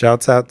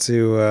 Shouts out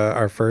to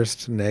our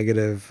first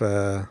negative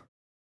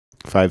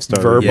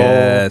 5-star Verbal.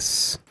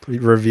 Yes.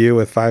 review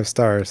with 5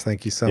 stars.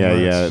 Thank you so much.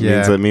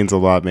 Yeah. It means a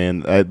lot,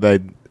 man.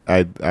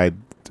 I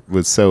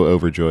was so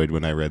overjoyed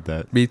when I read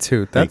that. Me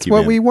too. That's you, what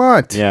man. we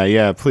want.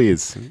 Yeah.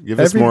 Please give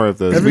us Every- more of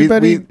those.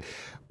 everybody-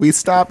 We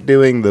stopped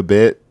doing the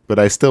bit, but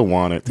I still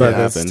want it to But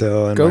it's happen.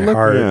 still in Go my look-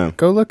 heart. Yeah.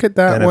 Go look at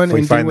that And one if we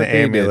and find do what the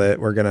they amulet,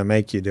 we're gonna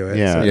make you do it.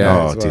 Yeah. So Yeah.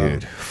 Oh, as well.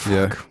 dude.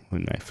 Yeah. Fuck,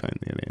 when I find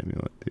the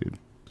amulet, dude.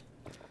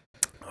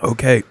 did.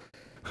 Okay.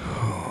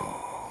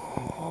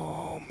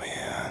 Oh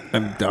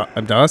man.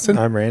 I'm Dawson,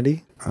 I'm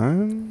Randy.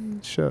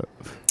 I'm Shove.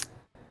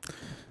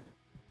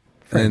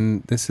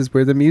 and this is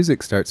where the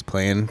music starts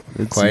playing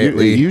It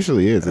quietly.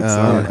 usually is. It's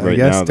not I right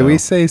guess. now.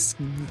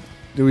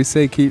 Do we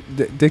say keep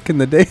Dick in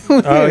the day?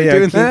 Oh, yeah,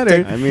 doing keep that,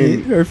 Dick- or, I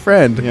mean, or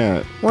friend.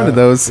 yeah, One of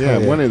those. yeah,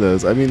 Yeah. one of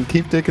those. I mean,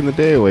 keep dicking the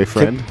day away,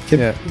 friend. Keep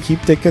Yeah.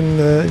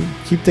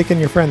 dicking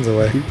your friends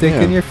away. Keep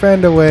dicking Yeah. your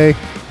friend away.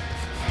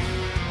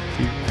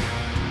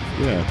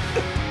 Yeah,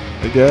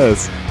 I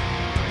guess.